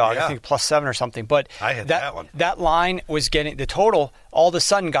underdog. I think +7 or something. But I had that one. That line was getting the total. All of a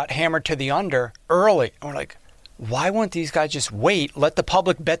sudden, got hammered to the under early. And we're like, why won't these guys just wait, let the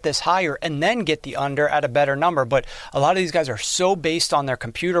public bet this higher, and then get the under at a better number? But a lot of these guys are so based on their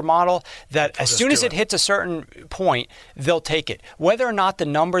computer model that as soon as it hits a certain point, they'll take it. Whether or not the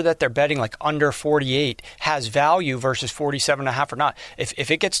number that they're betting, under 48, has value versus 47.5 or not.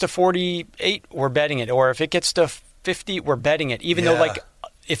 If it gets to 48, we're betting it. Or if it gets to 50, we're betting it. Even though,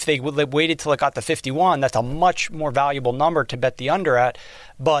 if they waited till it got to 51, that's a much more valuable number to bet the under at.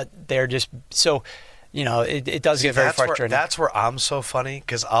 But they're just so... it does get very frustrating. That's where I'm so funny,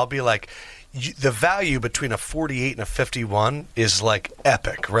 because I'll be the value between a 48 and a 51 is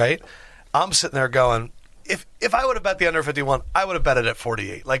epic, right? I'm sitting there going, if I would have bet the under 51, I would have bet it at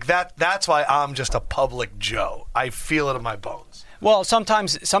 48. That's why I'm just a public Joe. I feel it in my bones. Well,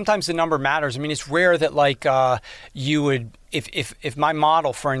 sometimes the number matters. I mean, it's rare that you would, if my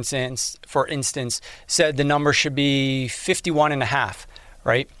model, for instance, said the number should be 51.5,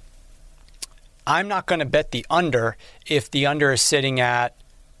 right? I'm not going to bet the under if the under is sitting at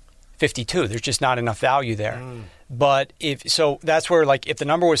 52. There's just not enough value there. But that's where if the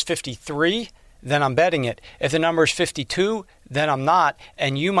number was 53, then I'm betting it. If the number is 52, then I'm not.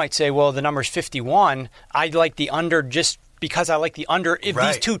 And you might say, well, the number is 51. I'd like the under just because I like the under. If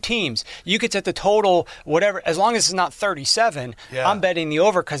these two teams, you could set the total, whatever, as long as it's not 37, I'm betting the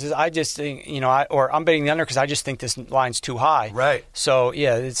over because I just think, or I'm betting the under because I just think this line's too high. Right. So,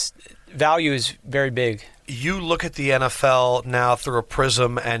 value is very big. You look at the NFL now through a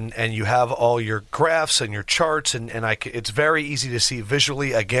prism, and you have all your graphs and your charts, and it's very easy to see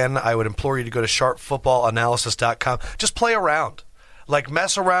visually. Again, I would implore you to go to sharpfootballanalysis.com. Just play around.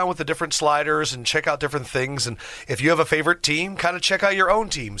 Mess around with the different sliders and check out different things. And if you have a favorite team, kind of check out your own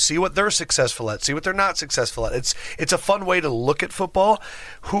team. See what they're successful at. See what they're not successful at. It's a fun way to look at football.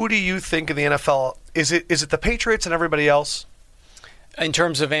 Who do you think in the NFL, is it the Patriots and everybody else? In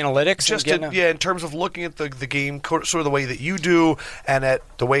terms of analytics? Just in terms of looking at the game sort of the way that you do and at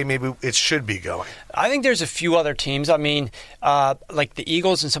the way maybe it should be going. I think there's a few other teams. I mean, like the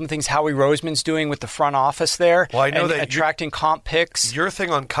Eagles and some things Howie Roseman's doing with the front office there. Well, I know that attracting comp picks. Your thing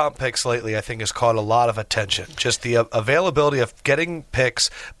on comp picks lately, I think, has caught a lot of attention. Just the availability of getting picks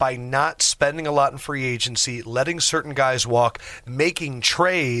by not spending a lot in free agency, letting certain guys walk, making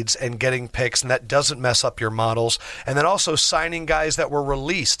trades and getting picks, and that doesn't mess up your models. And then also signing guys that were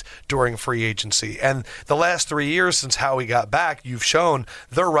released during free agency. And the last 3 years since Howie got back, you've shown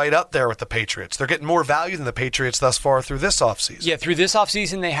they're right up there with the Patriots. They're getting more value than the Patriots thus far through this offseason. Yeah, through this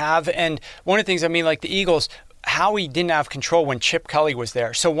offseason they have. And one of the things, I mean, like the Eagles, Howie didn't have control when Chip Kelly was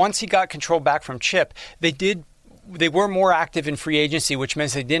there. So once he got control back from Chip, they were more active in free agency, which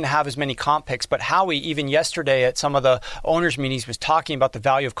means they didn't have as many comp picks. But Howie, even yesterday at some of the owners' meetings, was talking about the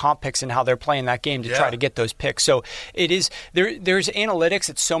value of comp picks and how they're playing that game to try to get those picks. So it is there's analytics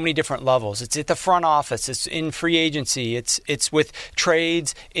at so many different levels. It's at the front office. It's in free agency. It's with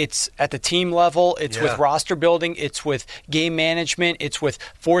trades. It's at the team level. It's with roster building. It's with game management. It's with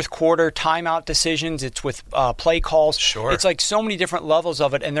fourth quarter timeout decisions. It's with play calls. Sure. It's like so many different levels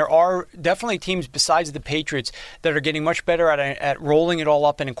of it. And there are definitely teams besides the Patriots that are getting much better at rolling it all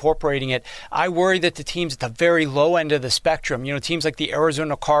up and incorporating it. I worry that the teams at the very low end of the spectrum, teams like the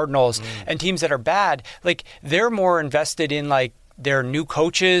Arizona Cardinals and teams that are bad, like they're more invested in like their new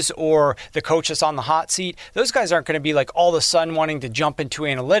coaches or the coach that's on the hot seat. Those guys aren't going to be like all of a sudden wanting to jump into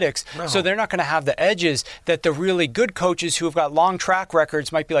analytics. No. So they're not going to have the edges that the really good coaches who have got long track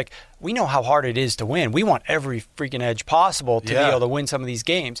records might be like, we know how hard it is to win. We want every freaking edge possible to be able to win some of these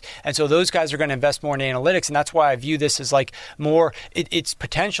games. And so those guys are going to invest more in analytics. And that's why I view this as like more, its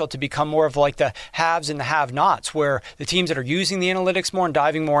potential to become more of like the haves and the have-nots, where the teams that are using the analytics more and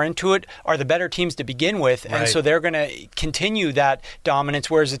diving more into it are the better teams to begin with. Right. And so they're going to continue that dominance.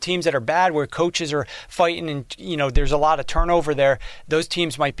 Whereas the teams that are bad, where coaches are fighting and, there's a lot of turnover there, those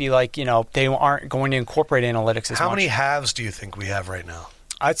teams might be like, they aren't going to incorporate analytics as much. How many halves do you think we have right now?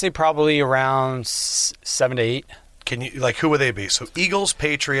 I'd say probably around 7 to 8. Can you who would they be? So Eagles,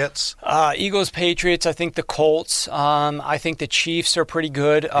 Patriots. Eagles, Patriots. I think the Colts. I think the Chiefs are pretty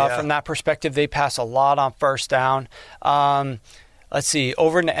good from that perspective. They pass a lot on first down. Let's see.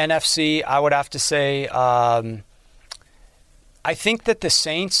 Over in the NFC, I would have to say. I think that the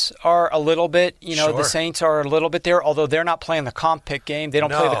Saints are a little bit, the Saints are a little bit there, although they're not playing the comp pick game. They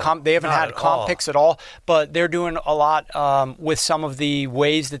don't play the comp. They haven't had comp picks at all, but they're doing a lot with some of the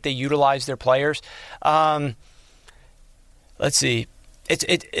ways that they utilize their players. Let's see.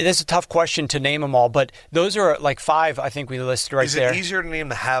 It's a tough question to name them all, but those are like 5 I think we listed right there. Is it easier to name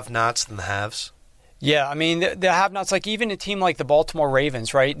the have-nots than the haves? Yeah, I mean, the have-nots, like even a team like the Baltimore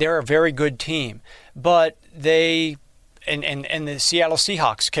Ravens, right? They're a very good team, but they... And the Seattle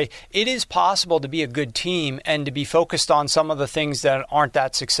Seahawks, okay, it is possible to be a good team and to be focused on some of the things that aren't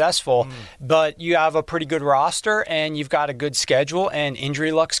that successful, but you have a pretty good roster and you've got a good schedule and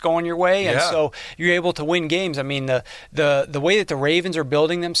injury luck's going your way, and so you're able to win games. I mean, the way that the Ravens are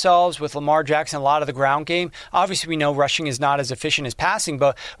building themselves with Lamar Jackson, a lot of the ground game, obviously we know rushing is not as efficient as passing,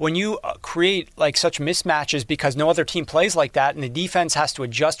 but when you create like such mismatches because no other team plays like that and the defense has to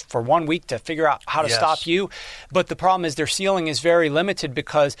adjust for 1 week to figure out how to stop you, but the problem is their ceiling is very limited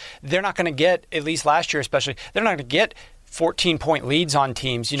because they're not going to get, at least last year especially, they're not going to get 14-point leads on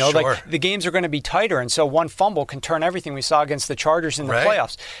teams. Like the games are going to be tighter, and so one fumble can turn everything. We saw against the Chargers in the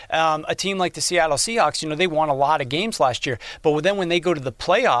playoffs. A team like the Seattle Seahawks, they won a lot of games last year, but then when they go to the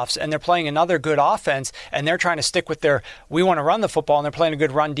playoffs and they're playing another good offense and they're trying to stick with we want to run the football, and they're playing a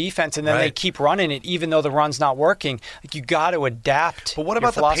good run defense, and then they keep running it even though the run's not working. Like, you got to adapt. But what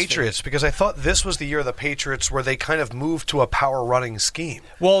about the Patriots? Because I thought this was the year of the Patriots where they kind of moved to a power running scheme.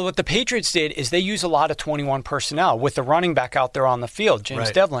 Well, what the Patriots did is they use a lot of 21 personnel with the running back out there on the field,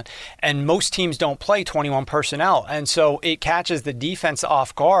 James Devlin. And most teams don't play 21 personnel. And so it catches the defense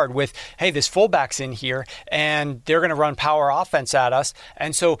off guard with, hey, this fullback's in here and they're going to run power offense at us.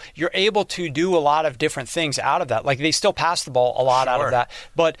 And so you're able to do a lot of different things out of that. Like, they still pass the ball a lot out of that.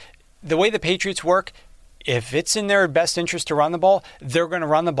 But the way the Patriots work, if it's in their best interest to run the ball, they're going to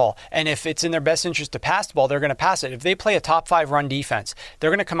run the ball. And if it's in their best interest to pass the ball, they're going to pass it. If they play a top 5 run defense, they're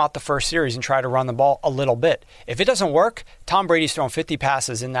going to come out the first series and try to run the ball a little bit. If it doesn't work, Tom Brady's throwing 50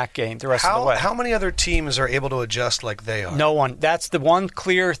 passes in that game the rest of the way. How many other teams are able to adjust like they are? No one. That's the one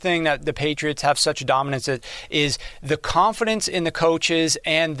clear thing that the Patriots have such a dominance at, is the confidence in the coaches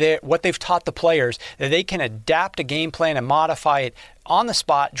and what they've taught the players, that they can adapt a game plan and modify it on the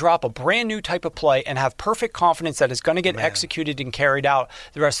spot, drop a brand new type of play, and have perfect confidence that it's going to get executed and carried out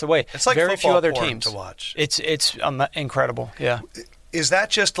the rest of the way. It's like very few other porn teams to watch. It's incredible. Yeah. is that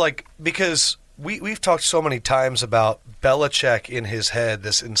just like, because we've talked so many times about Belichick in his head,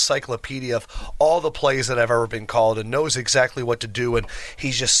 this encyclopedia of all the plays that have ever been called and knows exactly what to do, and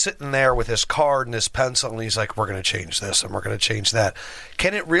he's just sitting there with his card and his pencil and he's like, we're going to change this and we're going to change that.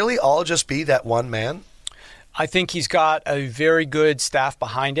 Can it really all just be that one man? I think he's got a very good staff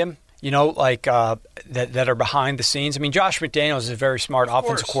behind him, that are behind the scenes. I mean, Josh McDaniels is a very smart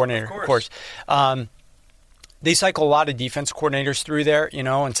offensive coordinator, of course. They cycle a lot of defense coordinators through there,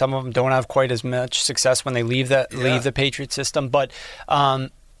 and some of them don't have quite as much success when they leave the Patriot system. But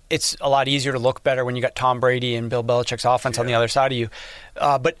it's a lot easier to look better when you got Tom Brady and Bill Belichick's offense on the other side of you.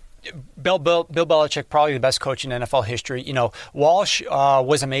 But Bill Belichick, probably the best coach in NFL history. Walsh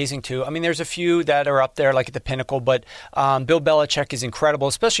was amazing too. I mean, there's a few that are up there, like at the pinnacle, but Bill Belichick is incredible,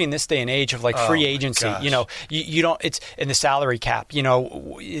 especially in this day and age of free agency. You don't. It's in the salary cap.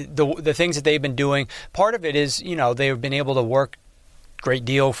 The things that they've been doing. Part of it is they've been able to work. Great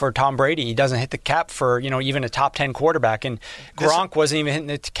deal for Tom Brady. He doesn't hit the cap for, even a top 10 quarterback. And Gronk wasn't even hitting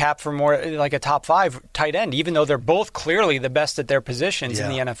the cap for more like a top 5 tight end, even though they're both clearly the best at their positions in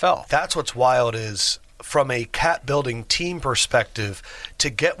the NFL. That's what's wild is, from a cap-building team perspective, to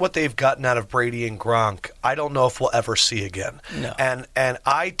get what they've gotten out of Brady and Gronk, I don't know if we'll ever see again. No. And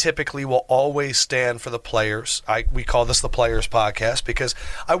I typically will always stand for the players. We call this the Players Podcast because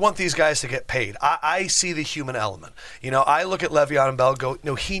I want these guys to get paid. I see the human element. I look at Le'Veon Bell, go,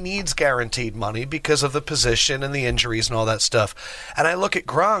 he needs guaranteed money because of the position and the injuries and all that stuff. And I look at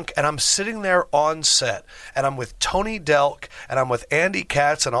Gronk, and I'm sitting there on set, and I'm with Tony Delk, and I'm with Andy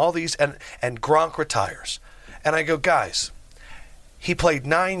Katz, and all these, and Gronk retires. And I go, guys, he played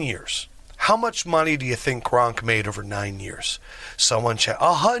 9 years. How much money do you think Gronk made over 9 years? Someone check.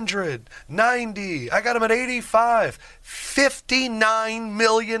 100, 90. I got him at 85. $59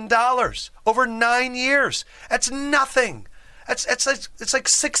 million over 9 years. That's nothing. It's like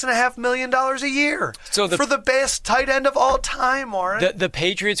 $6.5 million a year for the best tight end of all time, Warren. The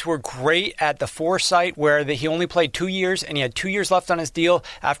Patriots were great at the foresight where he only played 2 years and he had 2 years left on his deal.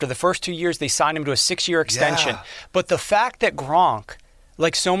 After the first 2 years, they signed him to a 6-year extension. Yeah. But the fact that Gronk,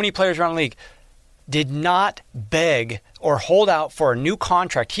 like so many players around the league, did not beg or hold out for a new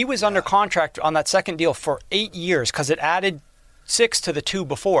contract. He was under contract on that second deal for 8 years because it added 6 to the 2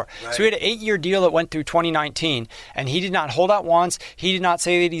 before. Right. So he had an 8-year deal that went through 2019, and he did not hold out once. He did not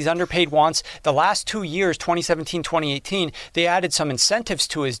say that he's underpaid once. The last 2 years, 2017, 2018, they added some incentives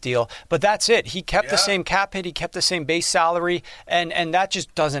to his deal, but that's it. He kept the same cap hit. He kept the same base salary, and that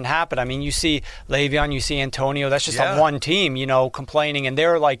just doesn't happen. I mean, you see Le'Veon, you see Antonio. That's just a one team, complaining, and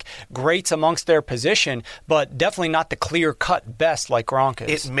they're like greats amongst their position, but definitely not the clear-cut best like Gronk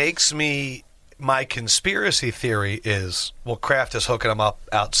is. It makes me... My conspiracy theory is, Kraft is hooking him up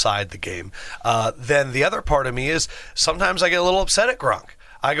outside the game. Then the other part of me is sometimes I get a little upset at Gronk.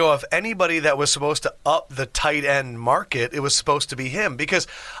 I go, if anybody that was supposed to up the tight end market, it was supposed to be him, because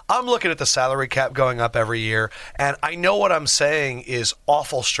I'm looking at the salary cap going up every year, and I know what I'm saying is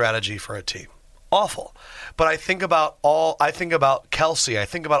awful strategy for a team. Awful. But I think about Kelsey. I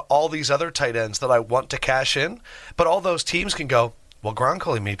think about all these other tight ends that I want to cash in, but all those teams can go, Gronk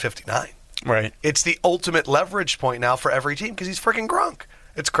only made 59. Right. It's the ultimate leverage point now for every team because he's freaking Gronk.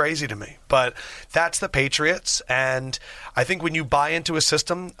 It's crazy to me. But that's the Patriots. And I think when you buy into a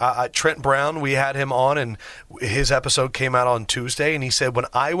system, Trent Brown, we had him on, and his episode came out on Tuesday, and he said, when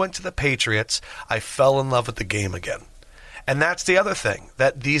I went to the Patriots, I fell in love with the game again. And that's the other thing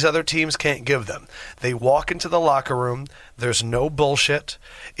that these other teams can't give them. They walk into the locker room. There's no bullshit.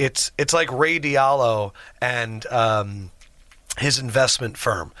 It's like Ray Diallo and his investment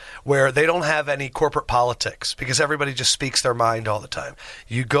firm, where they don't have any corporate politics because everybody just speaks their mind all the time.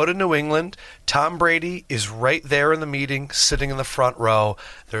 You go to New England, Tom Brady is right there in the meeting, sitting in the front row.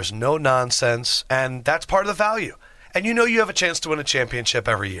 There's no nonsense, and that's part of the value. And you have a chance to win a championship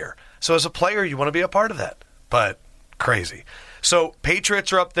every year. So as a player, you want to be a part of that. But crazy. So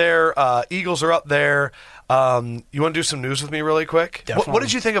Patriots are up there. Eagles are up there. You want to do some news with me really quick? Definitely. What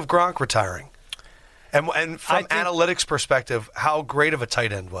did you think of Gronk retiring? And from analytics perspective, how great of a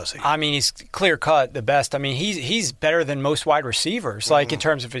tight end was he? I mean, he's clear-cut the best. I mean, he's better than most wide receivers, like in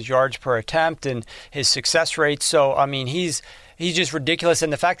terms of his yards per attempt and his success rate. So, I mean, he's just ridiculous.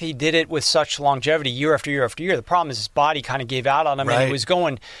 And the fact that he did it with such longevity year after year after year, the problem is his body kind of gave out on him. Right.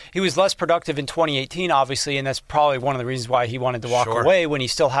 And he was less productive in 2018, obviously, and that's probably one of the reasons why he wanted to walk away when he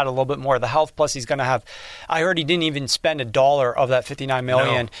still had a little bit more of the health. Plus, he's going to have, I heard he didn't even spend $1 of that $59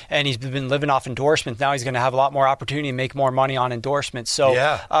 million, and he's been living off endorsements. Now he's going to have a lot more opportunity to make more money on endorsements. So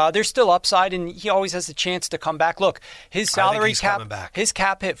there's still upside, and he always has the chance to come back. Look, his salary cap, his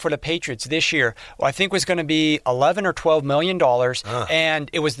cap hit for the Patriots this year, I think was going to be $11 or $12 million. and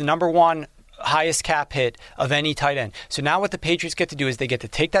it was the number one highest cap hit of any tight end. So now what the Patriots get to do is they get to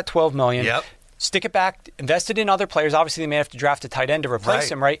take that $12 million. Yep. Stick it back, invest it in other players. Obviously, they may have to draft a tight end to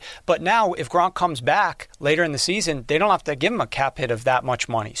replace him, right? But now, if Gronk comes back later in the season, they don't have to give him a cap hit of that much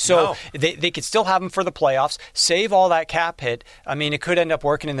money. So they could still have him for the playoffs, save all that cap hit. I mean, it could end up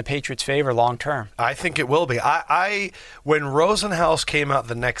working in the Patriots' favor long term. I think it will be. When Rosenhaus came out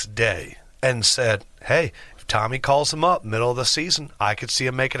the next day and said, hey, if Tommy calls him up middle of the season, I could see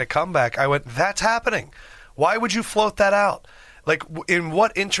him making a comeback, I went, that's happening. Why would you float that out? Like, in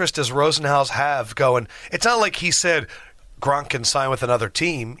what interest does Rosenhaus have going? It's not like he said Gronk can sign with another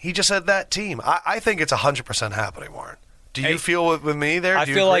team. He just said that team. I think it's 100% happening, Warren. Do you feel with me there? I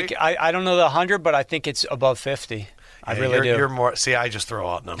feel like, I don't know the 100, but I think it's above 50. I really do. You're more, see, I just throw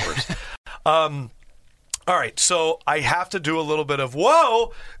out numbers. All right, so I have to do a little bit of,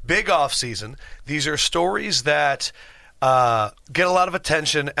 big offseason. These are stories that get a lot of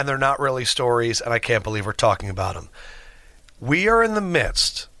attention, and they're not really stories, and I can't believe we're talking about them. We are in the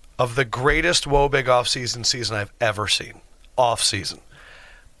midst of the greatest big offseason season I've ever seen. Off-season.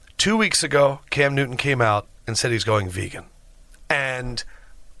 2 weeks ago, Cam Newton came out and said he's going vegan. And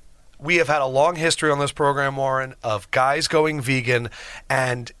we have had a long history on this program, Warren, of guys going vegan,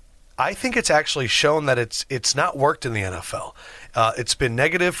 and I think it's actually shown that it's not worked in the NFL. It's been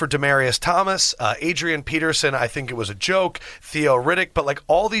negative for Demaryius Thomas, Adrian Peterson. I think it was a joke. Theo Riddick, but like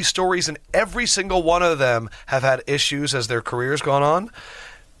all these stories, and every single one of them have had issues as their careers gone on.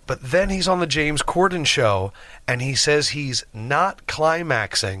 But then he's on the James Corden show, and he says he's not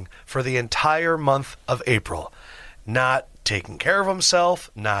climaxing for the entire month of April, not taking care of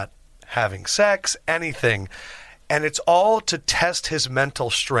himself, not having sex, anything. And it's all to test his mental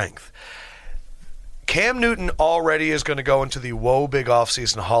strength. Cam Newton already is going to go into the Big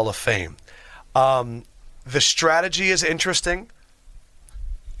Offseason Hall of Fame. The strategy is interesting.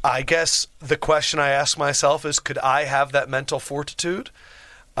 I guess the question I ask myself is, could I have that mental fortitude?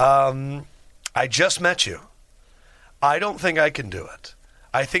 I just met you. I don't think I can do it.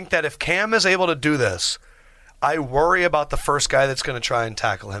 I think that if Cam is able to do this, I worry about the first guy that's going to try and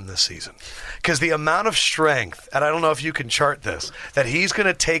tackle him this season. Because the amount of strength, and I don't know if you can chart this, that he's going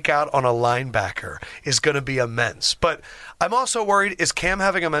to take out on a linebacker is going to be immense. But I'm also worried, is Cam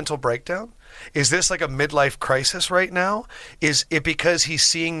having a mental breakdown? Is this like a midlife crisis right now? Is it because he's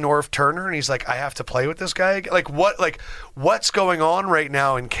seeing Norv Turner and he's like, I have to play with this guy? What's going on right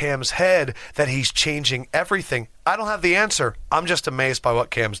now in Cam's head that he's changing everything? I don't have the answer. I'm just amazed by what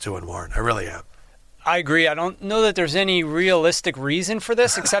Cam's doing, Warren. I really am. I agree. I don't know that there's any realistic reason for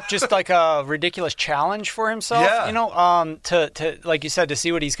this except just like a ridiculous challenge for himself, to like you said, to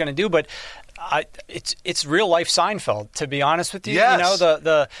see what he's going to do. But it's real life Seinfeld, to be honest with you. Yes. You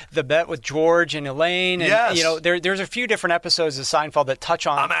know, the bet with George and Elaine, and yes. you know, there's a few different episodes of Seinfeld that touch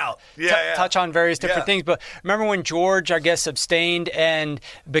on touch on various different things. But remember when George, I guess, abstained and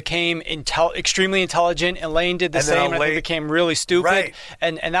became extremely intelligent, Elaine did the same, and I think became really stupid. Right.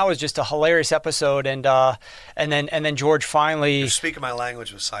 And that was just a hilarious episode. And then George finally, You're speaking my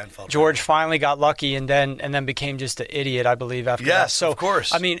language with Seinfeld. George finally got lucky and then became just an idiot, I believe, after that. Yes, So, of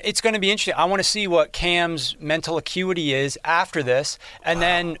course. I mean, it's going to be interesting. I want to see what Cam's mental acuity is after this, and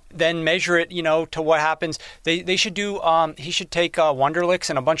then measure it, you know, to what happens. They should do. He should take Wonderlicks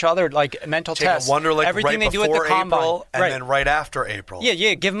and a bunch of other like mental tests. Take a Wonderlic everything right they do at the before combine, April, and then right after April.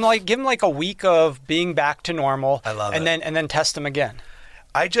 Yeah. Give him like a week of being back to normal. I love and it. then test him again.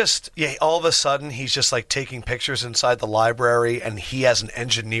 All of a sudden, he's just like taking pictures inside the library, and he has an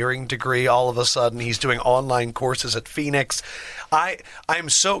engineering degree. All of a sudden, he's doing online courses at Phoenix. I'm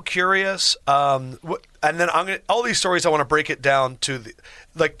so curious. And then all these stories, I want to break it down to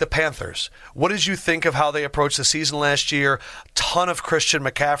the Panthers. What did you think of how they approached the season last year? Ton of Christian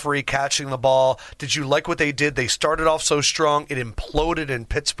McCaffrey catching the ball. Did you like what they did? They started off so strong. It imploded in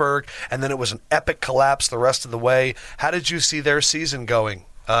Pittsburgh, and then it was an epic collapse the rest of the way. How did you see their season going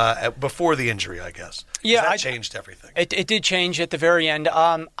before the injury, I guess? Yeah, that changed everything. It did change at the very end.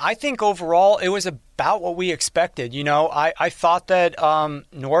 I think overall it was about what we expected. You know, I thought that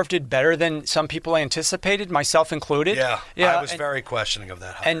Norv did better than some people anticipated, myself included. Yeah, I was very questioning of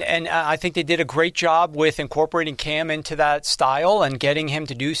that. And I think they did a great job with incorporating Cam into that style and getting him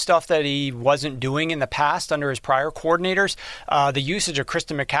to do stuff that he wasn't doing in the past under his prior coordinators. The usage of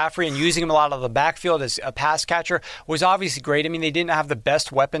Christian McCaffrey and using him a lot of the backfield as a pass catcher was obviously great. I mean, they didn't have the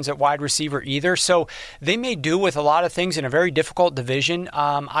best weapons at wide receiver either, so they made do with a lot of things in a very difficult division.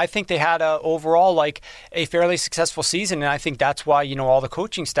 I think they had overall like a fairly successful season. And I think that's why, all the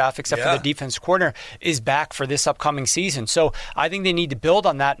coaching staff, except for the defense coordinator, is back for this upcoming season. So I think they need to build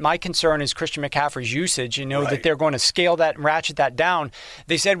on that. My concern is Christian McCaffrey's usage. That they're going to scale that and ratchet that down.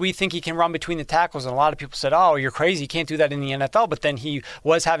 They said, we think he can run between the tackles. And a lot of people said, oh, you're crazy. You can't do that in the NFL. But then he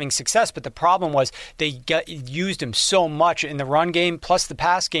was having success. But the problem was they used him so much in the run game plus the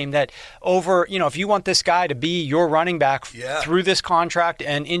pass game that if you want this guy to be your running back through this contract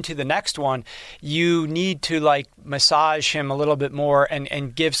and into the next one, you need to massage him a little bit more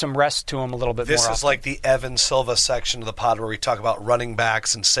and give some rest to him a little bit more. This is like the Evan Silva section of the pod where we talk about running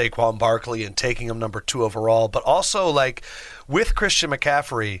backs and Saquon Barkley and taking him number 2 overall, but also with Christian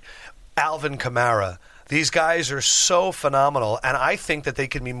McCaffrey, Alvin Kamara, these guys are so phenomenal, and I think that they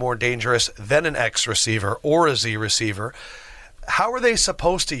can be more dangerous than an X receiver or a Z receiver. How are they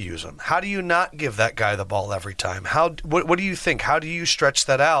supposed to use him? How do you not give that guy the ball every time? What do you think? How do you stretch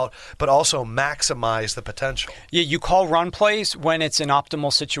that out, but also maximize the potential? Yeah, you call run plays when it's an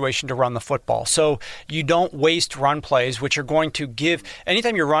optimal situation to run the football. So you don't waste run plays, which are going to give –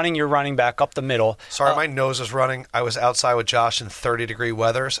 anytime you're running back up the middle. Sorry, my nose is running. I was outside with Josh in 30-degree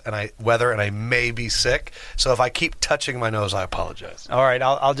weather, and I may be sick. So if I keep touching my nose, I apologize. All right,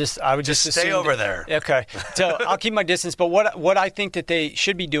 I would just stay over there. Okay, so I'll keep my distance. But what I think that they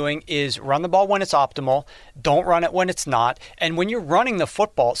should be doing is run the ball when it's optimal. Don't run it when it's not. And when you're running the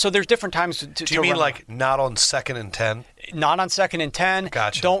football, so there's different times to Do you mean not on 2nd and 10? Not on 2nd and 10.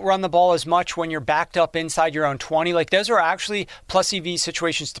 Gotcha. Don't run the ball as much when you're backed up inside your own 20. Those are actually plus EV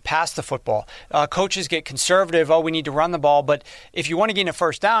situations to pass the football. Coaches get conservative. Oh, we need to run the ball. But if you want to gain a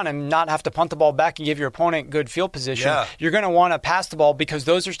first down and not have to punt the ball back and give your opponent good field position, you're going to want to pass the ball because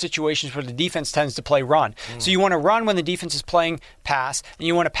those are situations where the defense tends to play run. So you want to run when the defense is playing pass, and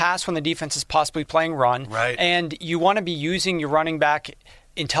you want to pass when the defense is possibly playing run. Right. And you want to be using your running back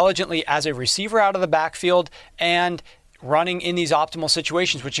intelligently as a receiver out of the backfield and running in these optimal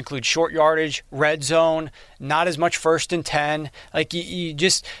situations, which include short yardage, red zone, not as much 1st and 10.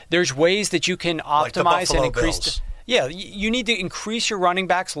 There's ways that you can optimize and increase. You need to increase your running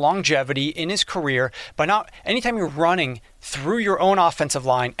back's longevity in his career by not anytime you're running through your own offensive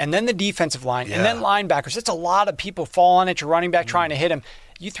line and then the defensive line and then linebackers. It's a lot of people falling at your running back trying to hit him.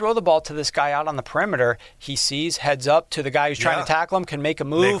 You throw the ball to this guy out on the perimeter, he sees, heads up to the guy who's trying to tackle him, can make a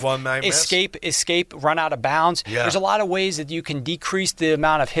move, escape, run out of bounds. Yeah. There's a lot of ways that you can decrease the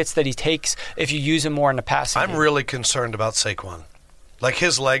amount of hits that he takes if you use him more in the passing game. really concerned about Saquon.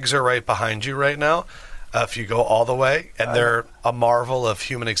 His legs are right behind you right now. If you go all the way, and they're a marvel of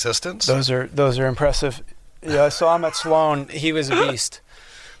human existence. Those are impressive. Yeah, I saw him at Sloan. He was a beast.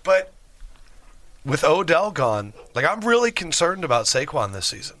 But with Odell gone, I'm really concerned about Saquon this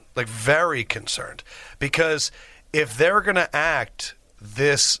season. Very concerned. Because if they're going to act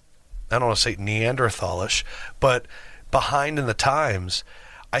this, I don't want to say Neanderthalish, but behind in the times,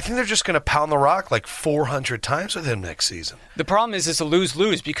 I think they're just going to pound the rock 400 times with him next season. The problem is it's a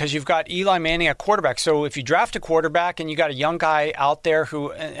lose-lose because you've got Eli Manning at quarterback. So if you draft a quarterback and you got a young guy out there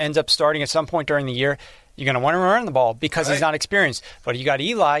who ends up starting at some point during the year, you're going to want to run the ball because he's not experienced. But you got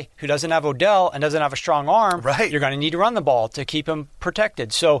Eli, who doesn't have Odell and doesn't have a strong arm. Right. You're going to need to run the ball to keep him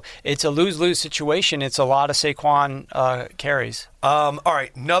protected. So it's a lose-lose situation. It's a lot of Saquon carries. All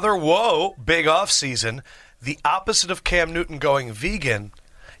right, another big offseason. The opposite of Cam Newton going vegan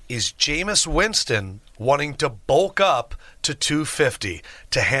is Jameis Winston wanting to bulk up to 250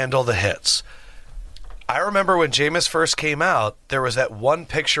 to handle the hits. I remember when Jameis first came out, there was that one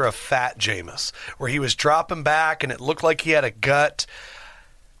picture of fat Jameis where he was dropping back and it looked like he had a gut.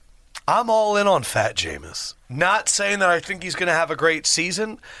 I'm all in on fat Jameis. Not saying that I think he's going to have a great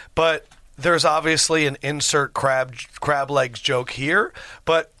season, but there's obviously an insert crab legs joke here,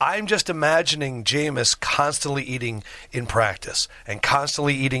 but I'm just imagining Jameis constantly eating in practice and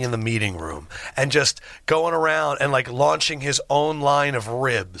constantly eating in the meeting room and just going around and launching his own line of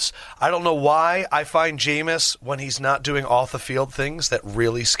ribs. I don't know why I find Jameis, when he's not doing off the field things that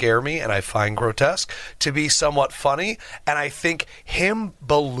really scare me and I find grotesque, to be somewhat funny. And I think him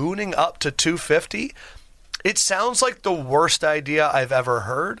ballooning up to 250, it sounds like the worst idea I've ever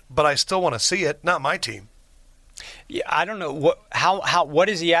heard, but I still want to see it. Not my team. Yeah, I don't know what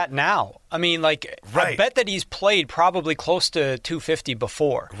is he at now? I mean, I bet that he's played probably close to 250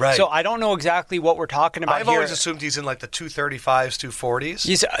 before. Right. So I don't know exactly what we're talking about here. I've always assumed he's in the 235s,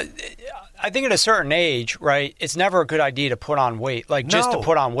 240s. I think at a certain age, right, it's never a good idea to put on weight, just to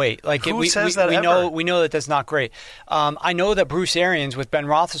put on weight. Who says that ever? We know that that's not great. I know that Bruce Arians with Ben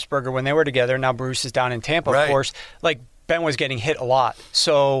Roethlisberger, when they were together, now Bruce is down in Tampa, of course, Ben was getting hit a lot.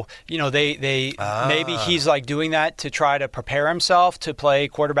 So, they maybe he's like doing that to try to prepare himself to play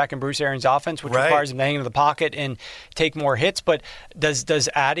quarterback in Bruce Arians' offense, which requires him to hang into the pocket and take more hits. But does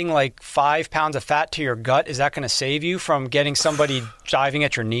adding like 5 pounds of fat to your gut, is that going to save you from getting somebody diving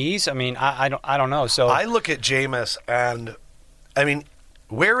at your knees? I mean, I don't know. So I look at Jameis and, I mean,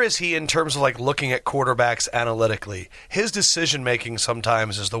 where is he in terms of like looking at quarterbacks analytically? His decision making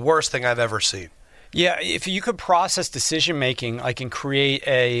sometimes is the worst thing I've ever seen. Yeah, if you could process decision-making, like, and create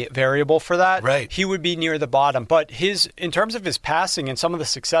a variable for that, he would be near the bottom. But in terms of his passing and some of the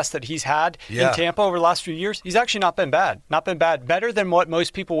success that he's had in Tampa over the last few years, he's actually not been bad. Not been bad. Better than what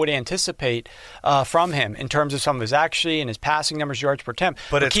most people would anticipate from him in terms of some of his accuracy and his passing numbers, yards per attempt.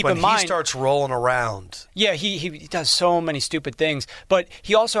 But it's when he starts rolling around. Yeah, he does so many stupid things. But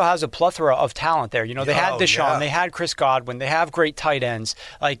he also has a plethora of talent there. They had Deshaun, they had Chris Godwin, they have great tight ends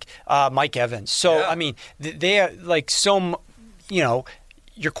like Mike Evans. So, I mean, they are like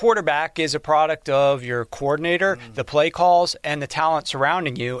your quarterback is a product of your coordinator, the play calls, and the talent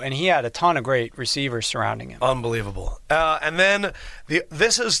surrounding you, and he had a ton of great receivers surrounding him. Unbelievable. And then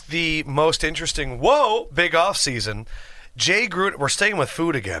this is the most interesting, big offseason. Jay Gruden, we're staying with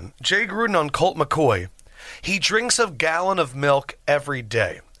food again. Jay Gruden on Colt McCoy. He drinks a gallon of milk every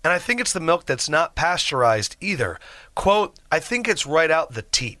day. And I think it's the milk that's not pasteurized either. Quote, I think it's right out the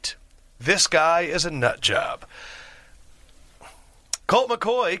teat. This guy is a nut job. Colt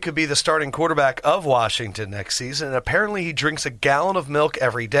McCoy could be the starting quarterback of Washington next season, and apparently he drinks a gallon of milk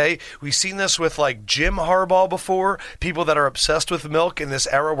every day. We've seen this with like Jim Harbaugh before, people that are obsessed with milk in this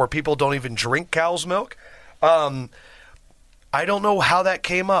era where people don't even drink cow's milk. I don't know how that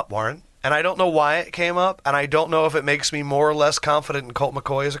came up, Warren, and I don't know why it came up, and I don't know if it makes me more or less confident in Colt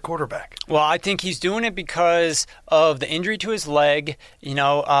McCoy as a quarterback. Well, I think he's doing it because of the injury to his leg,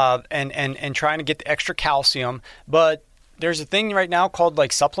 and trying to get the extra calcium. But there's a thing right now called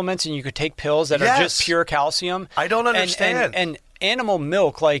like supplements, and you could take pills that are just pure calcium. I don't understand. And animal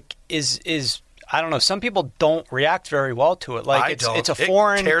milk, like, is I don't know. Some people don't react very well to it. Like it's a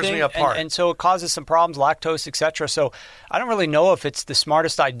foreign tears thing, me apart. and so it causes some problems, lactose, etc. So I don't really know if it's the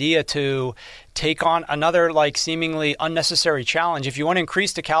smartest idea to take on another like seemingly unnecessary challenge. If you want to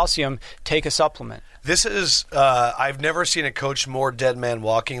increase the calcium, take a supplement. This is, I've never seen a coach more dead man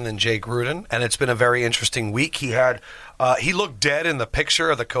walking than Jay Gruden, and it's been a very interesting week. He looked dead in the picture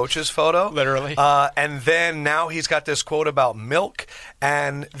of the coach's photo. Literally. And then now he's got this quote about milk,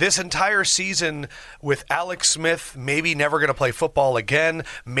 and this entire season with Alex Smith maybe never going to play football again,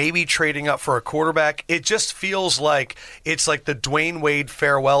 maybe trading up for a quarterback, it just feels like it's like the Dwayne Wade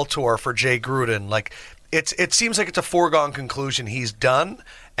farewell tour for Jay Gruden. Like, it seems like it's a foregone conclusion. He's done,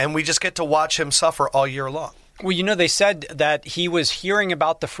 and we just get to watch him suffer all year long. Well, they said that he was hearing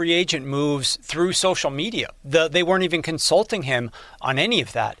about the free agent moves through social media. They weren't even consulting him on any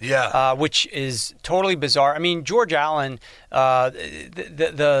of that, which is totally bizarre. I mean, George Allen, I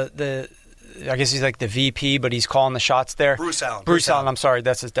guess he's like the VP, but he's calling the shots there. Bruce Allen. Bruce Allen, I'm sorry,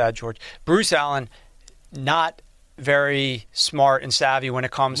 that's his dad, George. Bruce Allen, not very smart and savvy when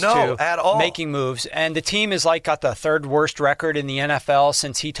it comes to at all. Making moves. And the team is like got the third worst record in the NFL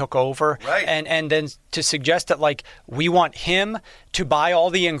since he took over. Right. And then to suggest that like we want him to buy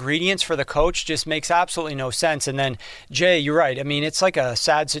all the ingredients for the coach just makes absolutely no sense. And then Jay, you're right. I mean, it's like a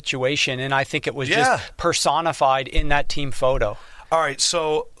sad situation, and I think it was just personified in that team photo. All right,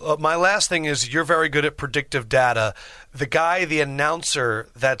 so my last thing is you're very good at predictive data. The announcer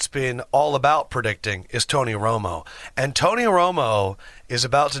that's been all about predicting is Tony Romo. And Tony Romo is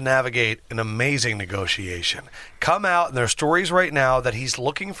about to navigate an amazing negotiation. Come out, and there are stories right now that he's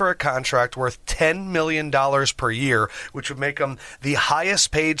looking for a contract worth $10 million per year, which would make him the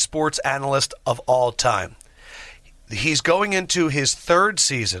highest paid sports analyst of all time. He's going into his third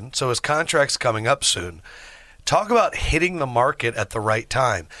season, so his contract's coming up soon. Talk about hitting the market at the right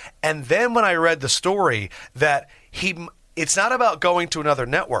time. And then when I read the story that it's not about going to another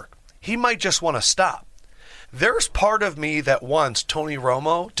network. He might just want to stop. There's part of me that wants Tony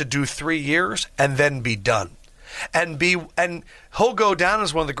Romo to do 3 years and then be done. And he'll go down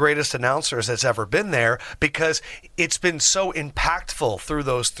as one of the greatest announcers that's ever been there because it's been so impactful through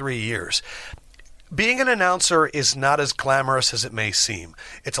those 3 years. Being an announcer is not as glamorous as it may seem.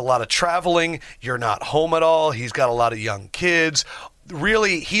 It's a lot of traveling. You're not home at all. He's got a lot of young kids.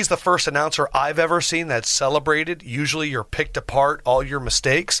 Really, he's the first announcer I've ever seen that's celebrated. Usually you're picked apart, all your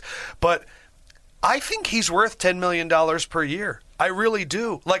mistakes. But I think he's worth $10 million per year. I really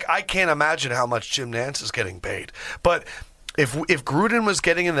do. Like, I can't imagine how much Jim Nantz is getting paid. But If Gruden was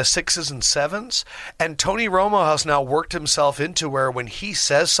getting in the 6s and 7s, and Tony Romo has now worked himself into where when he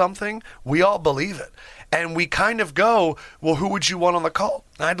says something, we all believe it. And we kind of go, well, who would you want on the call?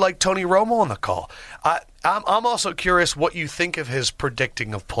 I'd like Tony Romo on the call. I'm also curious what you think of his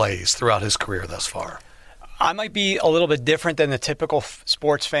predicting of plays throughout his career thus far. I might be a little bit different than the typical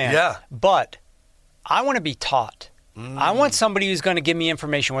sports fan. Yeah. But I want to be taught. I want somebody who's going to give me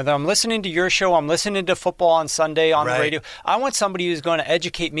information. Whether I'm listening to your show, I'm listening to football on Sunday on the radio. I want somebody who's going to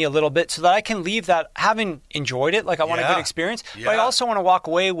educate me a little bit so that I can leave that having enjoyed it. Like I want a good experience. Yeah. But I also want to walk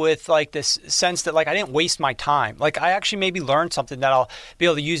away with like this sense that like I didn't waste my time. Like I actually maybe learned something that I'll be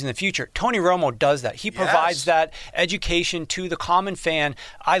able to use in the future. Tony Romo does that. He provides that education to the common fan.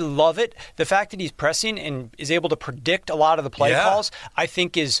 I love it. The fact that he's pressing and is able to predict a lot of the play calls, I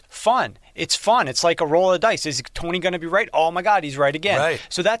think is fun. It's fun. It's like a roll of dice. Is Tony going to be right? Oh, my God, he's right again. Right.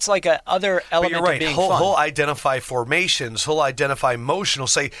 So that's like a other element of being fun. He'll identify formations. He'll identify motion. He'll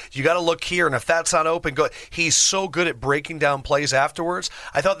say, you got to look here, and if that's not open, go. He's so good at breaking down plays afterwards.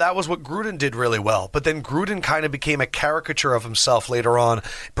 I thought that was what Gruden did really well. But then Gruden kind of became a caricature of himself later on,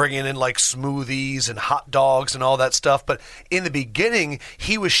 bringing in like smoothies and hot dogs and all that stuff. But in the beginning,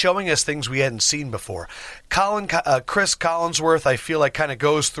 he was showing us things we hadn't seen before. Chris Collinsworth, I feel like kind of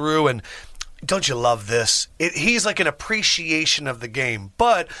goes through and don't you love this? He's like an appreciation of the game,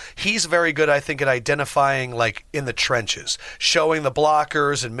 but he's very good, I think, at identifying like in the trenches, showing the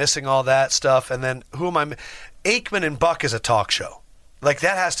blockers and missing all that stuff. And then Aikman and Buck is a talk show. Like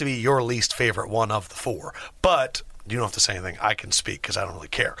that has to be your least favorite one of the four. But you don't have to say anything. I can speak because I don't really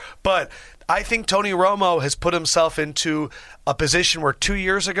care. But I think Tony Romo has put himself into a position where 2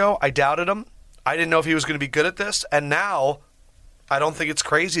 years ago I doubted him. I didn't know if he was going to be good at this. And now I don't think it's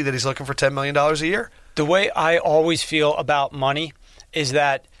crazy that he's looking for $10 million a year. The way I always feel about money is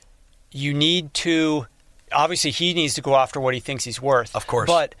that you need to, obviously he needs to go after what he thinks he's worth. Of course.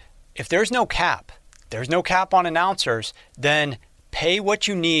 But if there's no cap on announcers, then pay what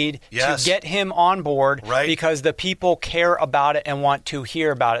you need to get him on board because the people care about it and want to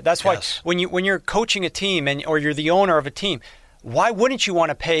hear about it. That's why when you're coaching a team or you're the owner of a team, why wouldn't you want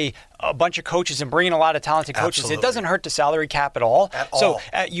to pay a bunch of coaches and bring in a lot of talented coaches? Absolutely. It doesn't hurt the salary cap at all. So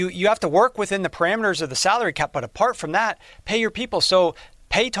you have to work within the parameters of the salary cap, but apart from that, pay your people. So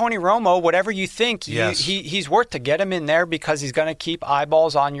pay Tony Romo whatever you think he's worth to get him in there because he's going to keep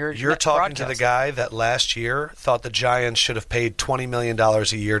eyeballs on your You're talking to the guy that last year thought the Giants should have paid $20 million a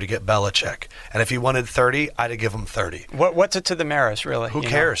year to get Belichick. And if he wanted 30, I'd have given him 30. What's it to the Maris, really? Who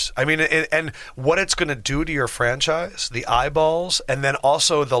cares? I mean, and what it's going to do to your franchise, the eyeballs, and then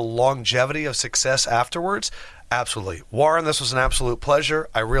also the longevity of success afterwards. Absolutely. Warren, this was an absolute pleasure.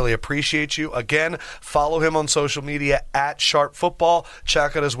 I really appreciate you. Again, follow him on social media at Sharp Football.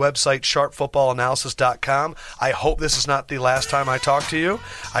 Check out his website, sharpfootballanalysis.com. I hope this is not the last time I talk to you.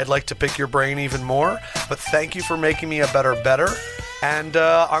 I'd like to pick your brain even more, but thank you for making me a better. And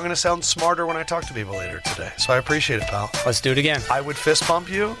I'm going to sound smarter when I talk to people later today. So I appreciate it, pal. Let's do it again. I would fist bump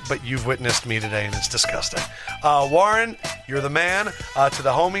you, but you've witnessed me today, and it's disgusting. Warren, you're the man. To the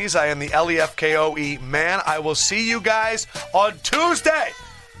homies, I am the LEFKOE man. I will see you guys on Tuesday.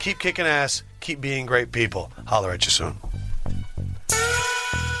 Keep kicking ass. Keep being great people. Holler at you soon.